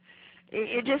thing,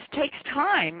 it just takes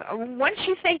time. Once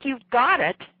you think you've got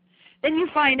it, then you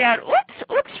find out,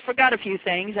 oops, forgot a few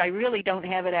things. I really don't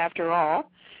have it after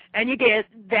all. And you get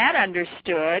that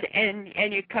understood, and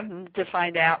you come to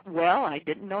find out, well, I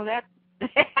didn't know that.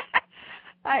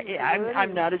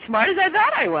 I'm not as smart as I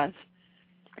thought I was.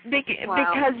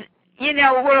 Because,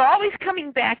 we're always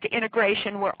coming back to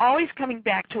integration. We're always coming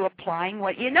back to applying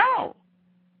what you know.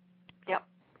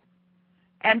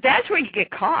 And that's where you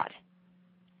get caught,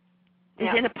 is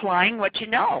in applying what you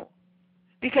know.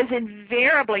 Because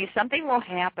invariably something will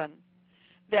happen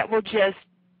that will just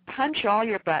punch all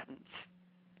your buttons.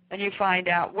 And you find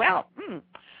out, well,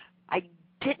 I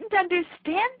didn't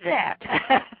understand that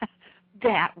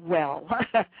that well.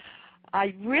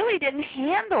 I really didn't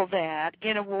handle that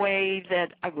in a way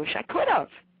that I wish I could have.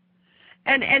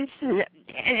 And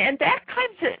that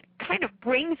kind of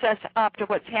brings us up to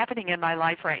what's happening in my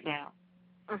life right now.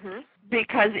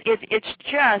 Because it's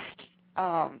just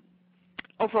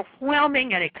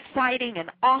overwhelming and exciting and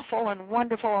awful and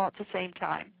wonderful all at the same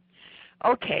time.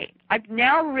 Okay, I've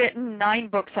now written 9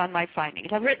 books on my findings.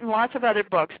 I've written lots of other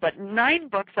books, but 9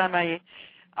 books on my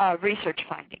research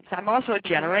findings. I'm also a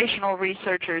generational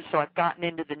researcher, so I've gotten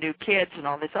into the new kids and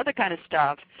all this other kind of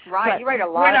stuff. Right, you write a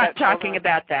lot. We're not talking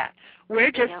about that.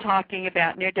 We're just talking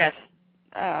about near-death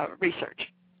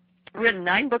research. I've written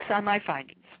 9 books on my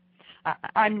findings.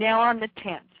 I'm now on the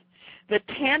 10th. The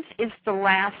 10th is the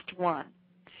last one.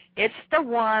 It's the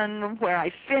one where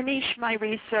I finish my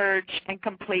research and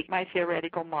complete my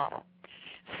theoretical model.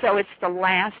 So it's the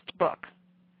last book.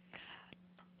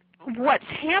 What's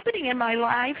happening in my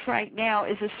life right now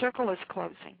is a circle is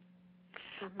closing.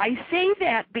 I say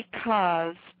that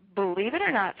because, believe it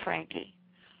or not, Frankie,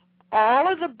 all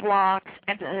of the blocks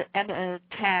and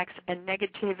attacks and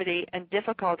negativity and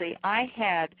difficulty I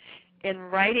had in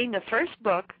writing the first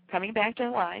book, Coming Back to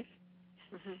Life,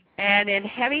 and in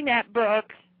having that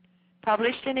book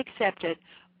published and accepted,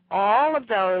 all of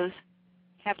those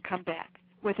have come back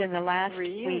within the last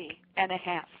week and a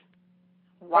half.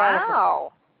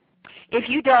 Wow. If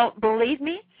you don't believe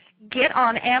me, get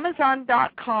on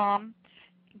Amazon.com,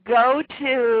 go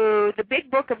to the Big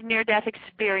Book of Near-Death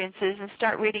Experiences and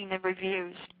start reading the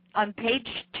reviews. On page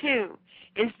 2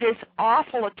 is this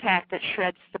awful attack that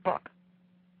shreds the book.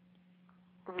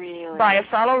 Really? By a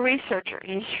fellow researcher.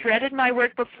 He shredded my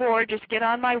work before. Just get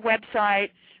on my website,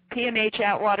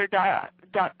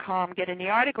 pmhatwater.com, get in the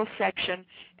article section,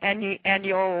 and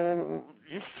you'll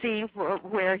see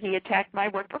where he attacked my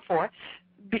work before,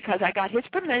 because I got his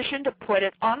permission to put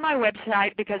it on my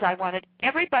website because I wanted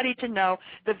everybody to know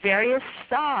the various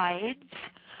sides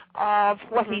of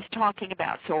what he's talking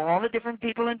about. So all the different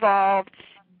people involved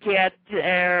get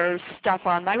their stuff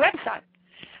on my website.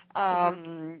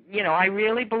 You know, I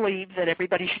really believe that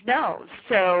everybody should know.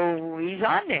 So he's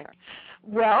on there.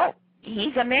 Well,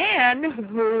 he's a man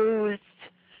who's,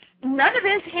 none of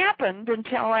this happened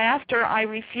until after I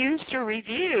refused to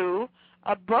review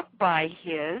a book by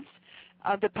his.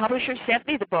 The publisher sent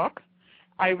me the book.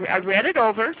 I read it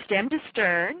over, stem to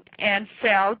stern, and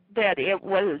felt that it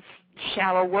was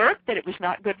shallow work, that it was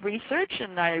not good research,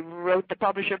 and I wrote the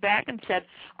publisher back and said,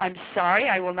 I'm sorry,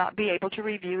 I will not be able to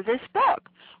review this book.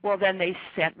 Well, then they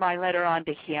sent my letter on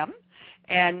to him,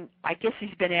 and I guess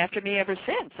he's been after me ever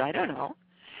since. I don't know.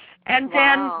 And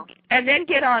then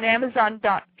get on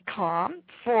Amazon.com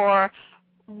for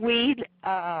We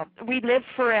Live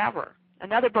Forever,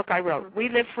 another book I wrote, We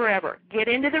Live Forever. Get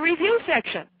into the review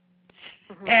section.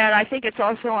 And I think it's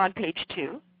also on page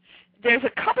 2. There's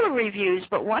a couple of reviews,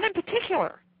 but one in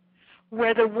particular,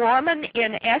 where the woman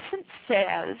in essence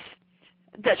says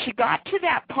that she got to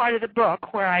that part of the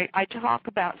book where I talk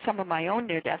about some of my own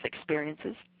near-death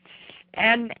experiences,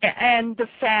 and the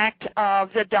fact of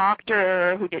the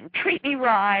doctor who didn't treat me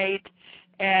right,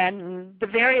 and the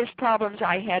various problems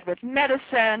I had with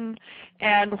medicine,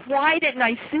 and why didn't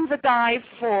I sue the guy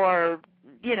for,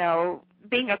 you know,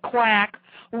 being a quack?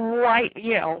 Why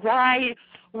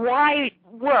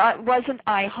wasn't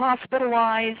I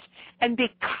hospitalized? And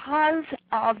because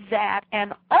of that,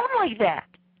 and only that,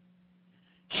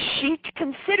 she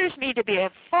considers me to be a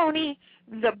phony.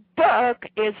 The book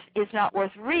is not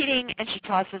worth reading, and she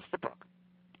tosses the book.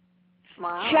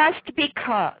 Wow. Just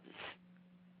because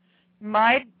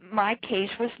my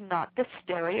case was not the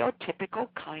stereotypical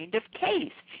kind of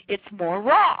case. It's more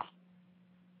raw.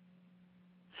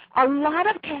 A lot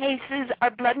of cases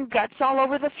are blood and guts all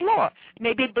over the floor.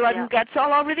 Maybe blood and guts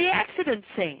all over the accident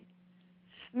scene.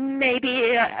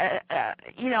 Maybe,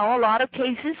 a lot of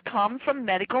cases come from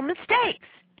medical mistakes.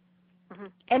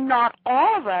 And not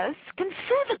all of us can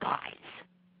sue the guys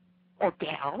or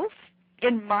gals.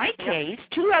 In my case,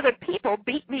 2 other people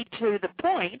beat me to the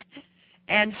point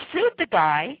and sued the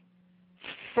guy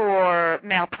for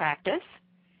malpractice.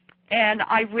 And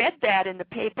I read that in the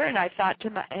paper, and I thought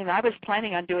and I was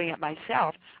planning on doing it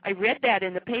myself. I read that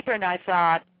in the paper, and I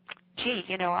thought, gee,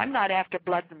 I'm not after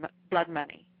blood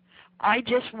money. I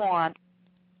just want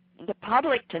the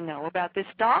public to know about this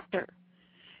doctor.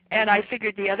 And I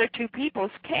figured the other 2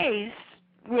 people's case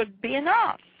would be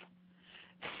enough.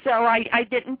 So I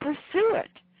didn't pursue it.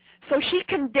 So she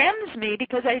condemns me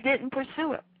because I didn't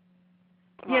pursue it.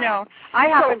 Wow. You know, I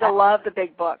happen to love the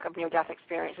big book of near-death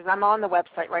experiences. I'm on the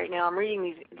website right now. I'm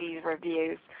reading these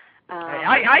reviews.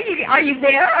 Are you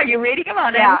there? Are you reading them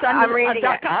on Yeah, Amazon? I'm reading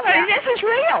it. .com? Yeah. This is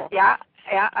real. Yeah,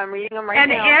 I'm reading them right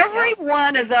now. And every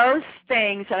one of those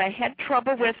things that I had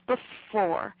trouble with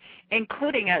before,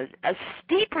 including a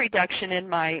steep reduction in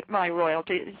my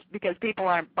royalties because people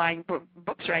aren't buying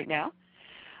books right now,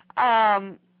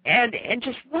 and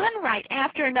just one right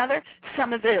after another,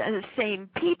 some of the same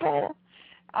people,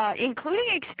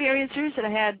 including experiencers that I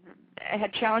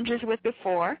had challenges with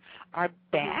before, are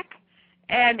back,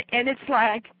 and it's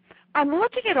like I'm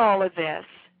looking at all of this,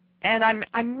 and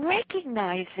I'm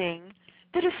recognizing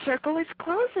that a circle is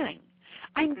closing.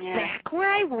 I'm back where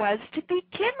I was to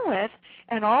begin with,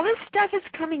 and all this stuff is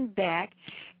coming back.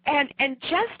 And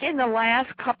just in the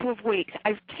last couple of weeks,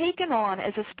 I've taken on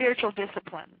as a spiritual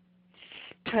discipline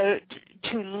to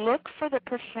look for the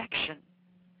perfection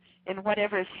in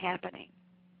whatever is happening.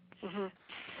 Mm-hmm.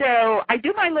 So I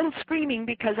do my little screaming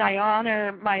because I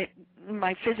honor my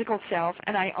physical self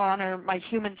and I honor my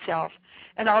human self,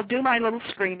 and I'll do my little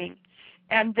screaming,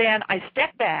 and then I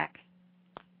step back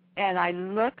and I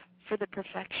look for the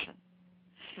perfection.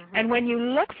 Mm-hmm. And when you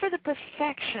look for the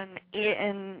perfection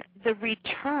in the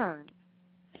return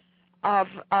of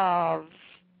all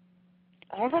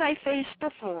that I faced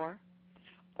before,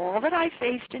 all that I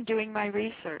faced in doing my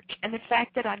research, and the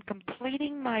fact that I'm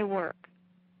completing my work,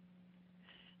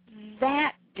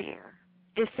 that, dear,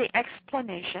 is the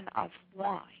explanation of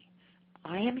why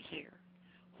I am here,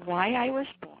 why I was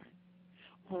born,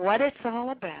 what it's all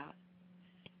about.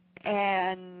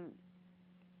 And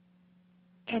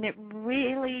it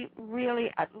really, really,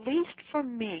 at least for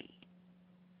me,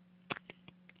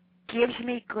 gives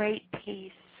me great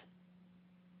peace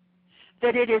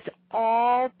that it is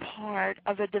all part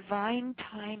of a divine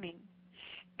timing,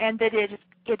 and that it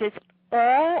is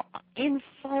all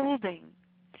unfolding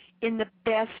in the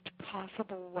best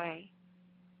possible way.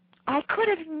 I could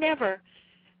have never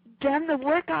done the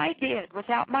work I did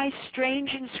without my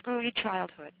strange and screwy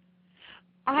childhood.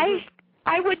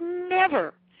 I would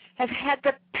never have had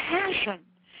the passion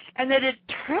and the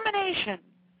determination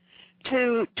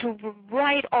to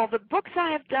write all the books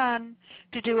I have done,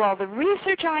 to do all the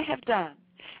research I have done,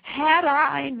 had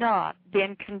I not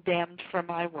been condemned for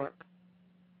my work.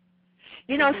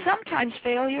 You know, sometimes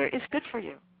failure is good for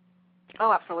you.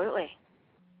 Oh, absolutely.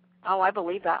 Oh, I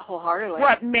believe that wholeheartedly.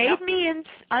 What made me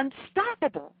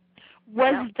unstoppable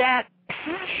was that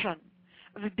passion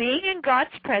of being in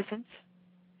God's presence,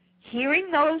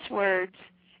 hearing those words,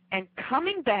 and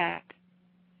coming back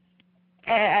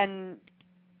and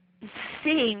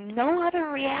seeing no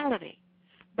other reality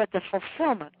but the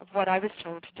fulfillment of what I was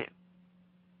told to do.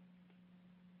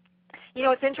 You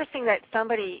know, it's interesting that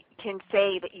somebody can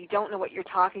say that you don't know what you're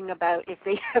talking about if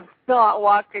they have not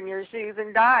walked in your shoes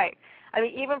and died. I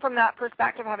mean, even from that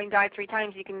perspective, having died 3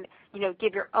 times, you can,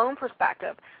 give your own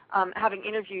perspective. Having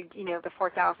interviewed, the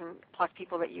 4,000 plus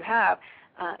people that you have,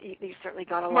 you've certainly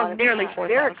got a lot of nearly 4,000.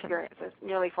 Their experiences.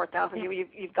 Nearly 4,000. Yeah.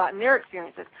 You've gotten their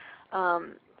experiences.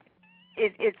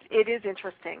 It is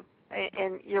interesting,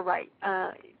 and you're right.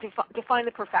 To find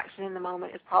the perfection in the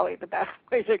moment is probably the best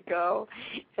way to go.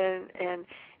 And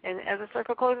as a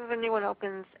circle closes, a new one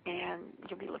opens, and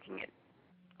you'll be looking at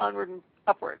onward and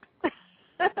upward.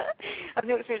 Of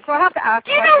new experience. So I have to ask.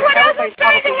 Do you know what else is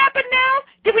starting to happen now?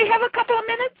 Do we have a couple of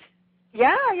minutes?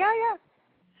 Yeah.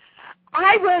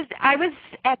 I was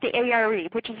at the ARE,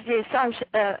 which is the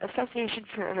Association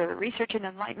for Research and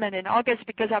Enlightenment, in August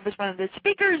because I was one of the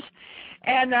speakers,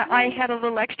 and I had a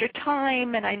little extra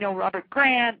time, and I know Robert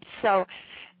Grant, so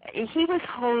he was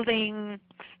holding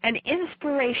an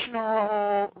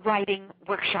inspirational writing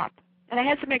workshop, and I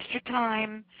had some extra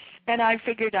time, and I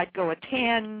figured I'd go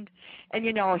attend, and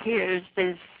here's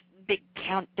this big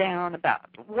countdown about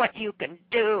what you can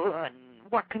do and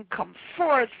what can come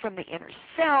forth from the inner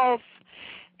self,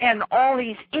 and all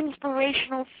these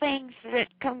inspirational things that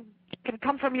can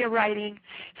come from your writing.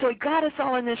 So he got us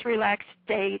all in this relaxed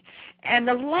state, and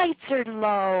the lights are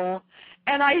low,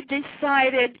 and I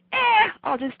decided,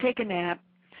 I'll just take a nap.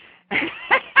 And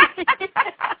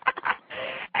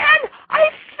I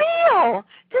feel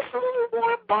this little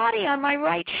warm body on my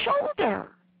right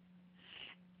shoulder,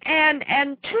 and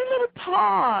 2 little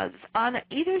paws on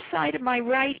either side of my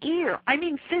right ear. I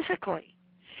mean physically.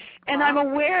 And I'm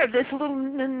aware of this little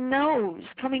nose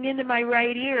coming into my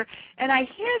right ear, and I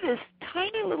hear this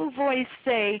tiny little voice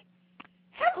say,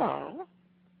 "Hello,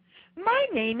 my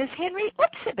name is Henry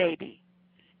Oopsie-Baby,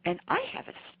 and I have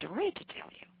a story to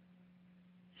tell you."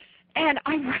 And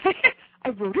I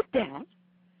wrote it down.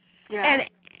 Yeah.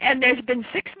 And there's been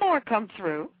 6 more come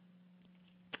through.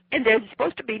 And there's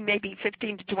supposed to be maybe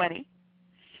 15 to 20.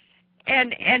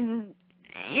 And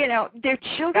you know, they're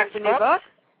children's That's a new book?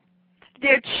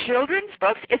 They're children's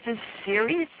books. It's a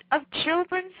series of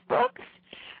children's books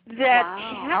that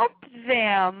help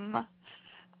them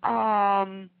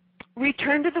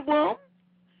return to the womb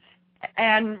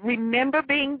and remember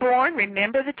being born,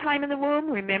 remember the time in the womb,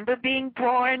 remember being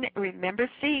born, remember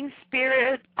seeing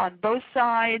spirit on both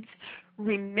sides,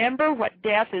 remember what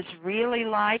death is really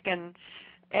like, and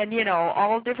you know,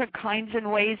 all different kinds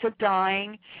and ways of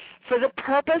dying, for the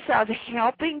purpose of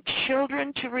helping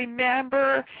children to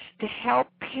remember, to help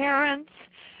parents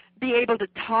be able to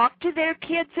talk to their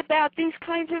kids about these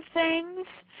kinds of things.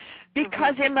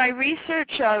 Because in my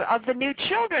research of the new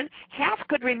children, half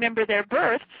could remember their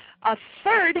birth, a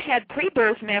third had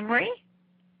pre-birth memory.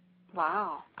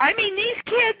 Wow. I mean, these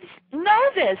kids know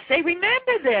this. They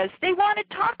remember this. They want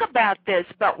to talk about this,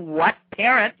 but what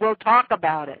parent will talk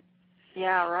about it?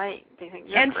 Yeah, right. They think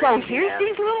and so here's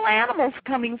these little animals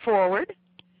coming forward,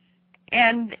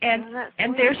 and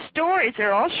their stories,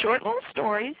 they're all short little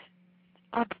stories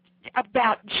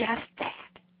about just that.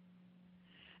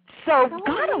 So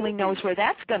God only knows where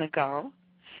that's going to go.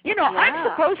 You know,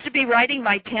 I'm supposed to be writing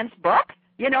my 10th book,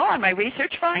 you know, on my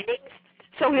research findings.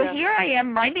 So here I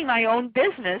am minding my own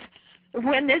business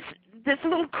when this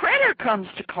little critter comes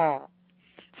to call.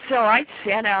 So I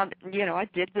sent out, you know, I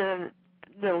did the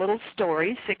little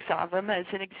stories, 6 of them as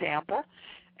an example,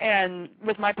 and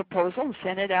with my proposal and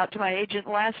sent it out to my agent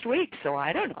last week, so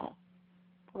I don't know.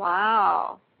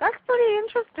 Wow. That's pretty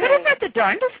interesting. But isn't that the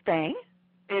darndest thing?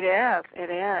 It is. It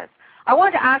is. I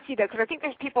wanted to ask you, though, because I think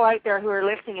there's people out there who are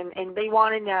listening and they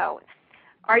want to know,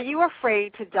 are you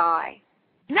afraid to die?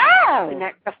 No.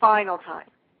 The final time?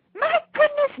 My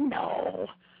goodness, no.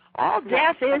 All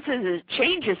death is a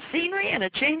change of scenery and a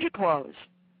change of clothes.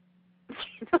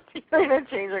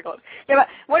 Change of clothes. Yeah, but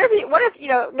what if you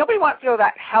know, nobody wants to go to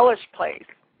that hellish place?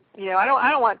 You know, I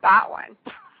don't want that one.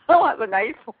 I want the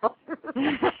nice one.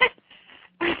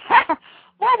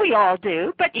 Well, we all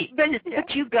do, but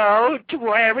you go to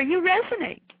wherever you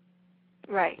resonate.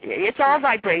 Right. It's all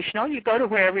vibrational. You go to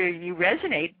wherever you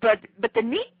resonate. But the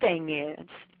neat thing is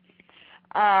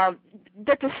that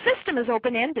the system is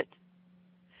open-ended.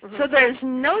 Mm-hmm. So there's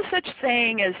no such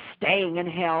thing as staying in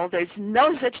hell. There's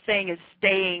no such thing as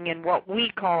staying in what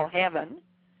we call heaven.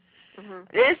 Mm-hmm.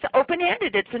 It's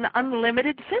open-ended. It's an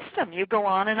unlimited system. You go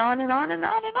on and on and on and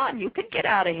on and on. You can get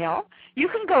out of hell. You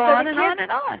can go on and on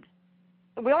and on.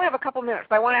 We only have a couple minutes,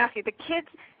 but I want to ask you, the kids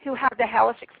who have the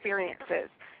hellish experiences,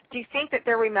 do you think that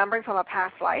they're remembering from a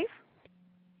past life?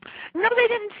 No, they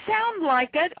didn't sound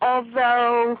like it,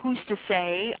 although who's to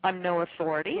say? I'm no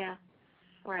authority. Yeah.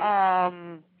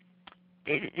 Right.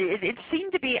 It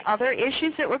seemed to be other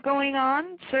issues that were going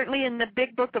on. Certainly in the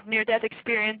big book of near-death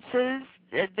experiences,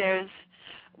 there's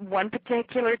one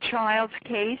particular child's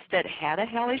case that had a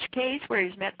hellish case where he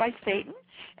was met by Satan,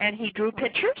 and he drew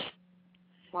pictures.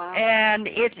 Wow. And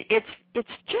it's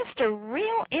just a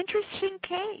real interesting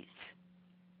case.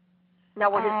 Now,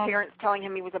 were his parents telling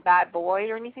him he was a bad boy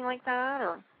or anything like that,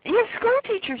 or? His school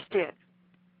teachers did.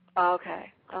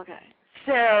 Okay.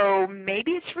 So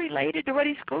maybe it's related to what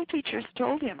his school teachers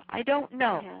told him. I don't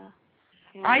know.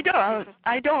 Yeah.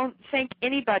 I don't think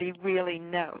anybody really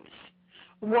knows.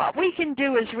 What we can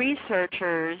do as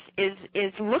researchers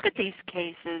is look at these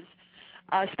cases,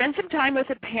 spend some time with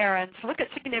the parents, look at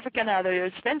significant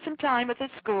others, spend some time with the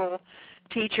school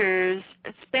teachers,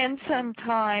 spend some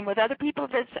time with other people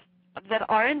that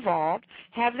are involved,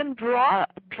 have them draw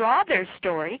their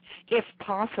story if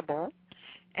possible,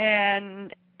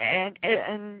 and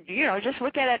you know, just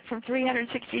look at it from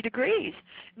 360 degrees.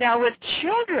 Now with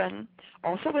children,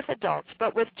 also with adults,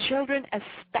 but with children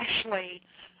especially,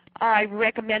 I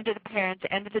recommend to the parents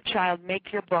and to the child,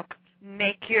 make your book,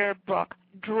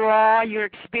 draw your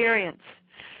experience.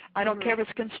 I don't care if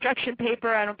it's construction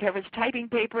paper, I don't care if it's typing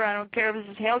paper, I don't care if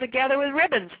it's held together with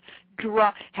ribbons.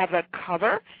 Have a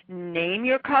cover, name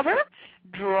your cover,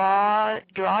 draw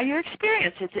your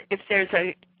experience. If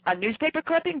there's a newspaper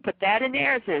clipping, put that in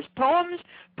there. If there's poems,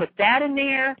 put that in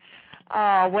there.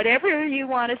 Whatever you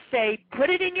want to say, put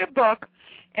it in your book.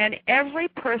 And every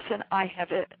person I have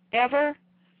ever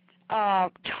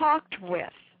talked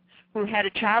with who had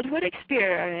a childhood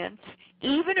experience,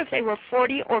 even if they were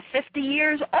 40 or 50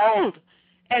 years old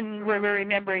and were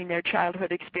remembering their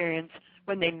childhood experience,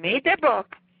 when they made their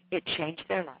book, it changed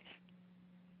their life.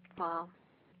 Wow.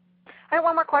 I have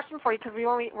one more question for you because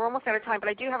we're almost out of time, but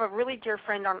I do have a really dear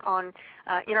friend on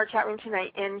in our chat room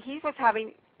tonight, and he was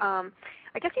having, I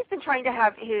guess he's been trying to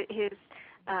have his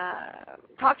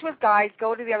talk to his guides,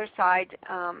 go to the other side,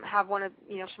 have one of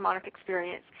shamanic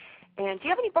experience. And do you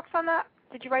have any books on that?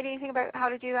 Did you write anything about how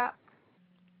to do that?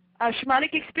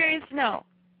 Shamanic experience? No.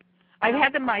 I've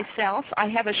had them myself. I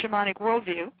have a shamanic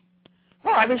worldview.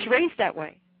 Well, I was raised that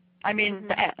way. I mean,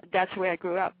 that's the way I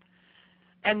grew up.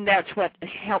 And that's what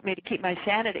helped me to keep my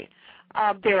sanity.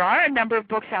 There are a number of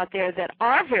books out there that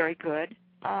are very good.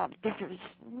 There was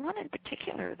one in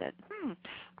particular that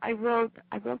I wrote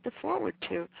the foreword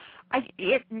to.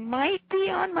 It might be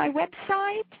on my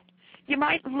website. You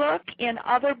might look in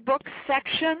other books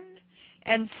section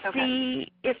and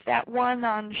see if that one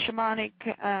on shamanic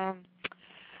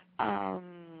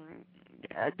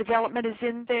development is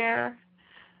in there.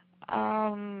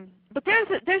 But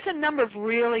there's a number of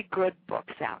really good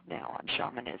books out now on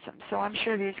shamanism, so I'm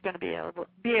sure he's going to be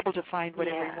able to find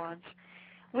whatever he wants.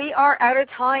 We are out of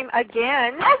time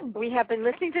again. We have been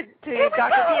listening to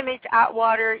Dr. PMH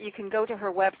Atwater. You can go to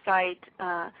her website.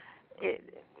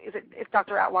 It's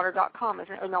dratwater.com,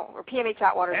 isn't it? Or no, or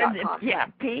pmhatwater.com. Yeah,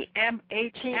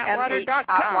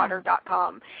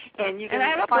 pmhatwater.com. And you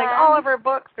can find all of her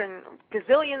books and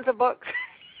gazillions of books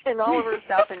and all of her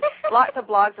stuff and lots of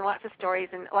blogs and lots of stories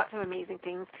and lots of amazing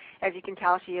things. As you can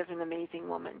tell, she is an amazing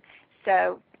woman.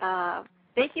 So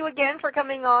thank you again for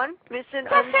coming on Mission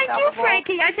Unstoppable. Thank you,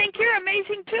 Frankie. I think you're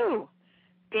amazing, too.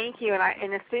 Thank you,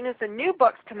 and as soon as the new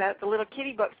books come out, the little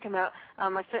kitty books come out,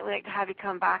 I'd certainly like to have you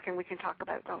come back and we can talk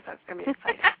about those. That's going to be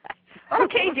exciting.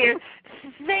 Okay, dear.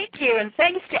 Thank you, and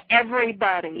thanks to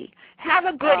everybody. Have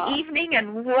a good evening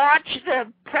and watch the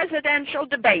presidential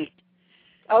debate.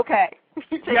 Okay.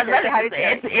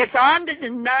 It's on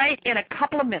tonight in a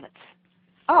couple of minutes.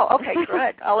 Oh, okay,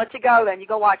 good. I'll let you go then. You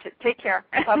go watch it. Take care.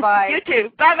 Bye-bye. You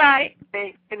too. Bye-bye.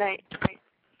 Thanks. Good night.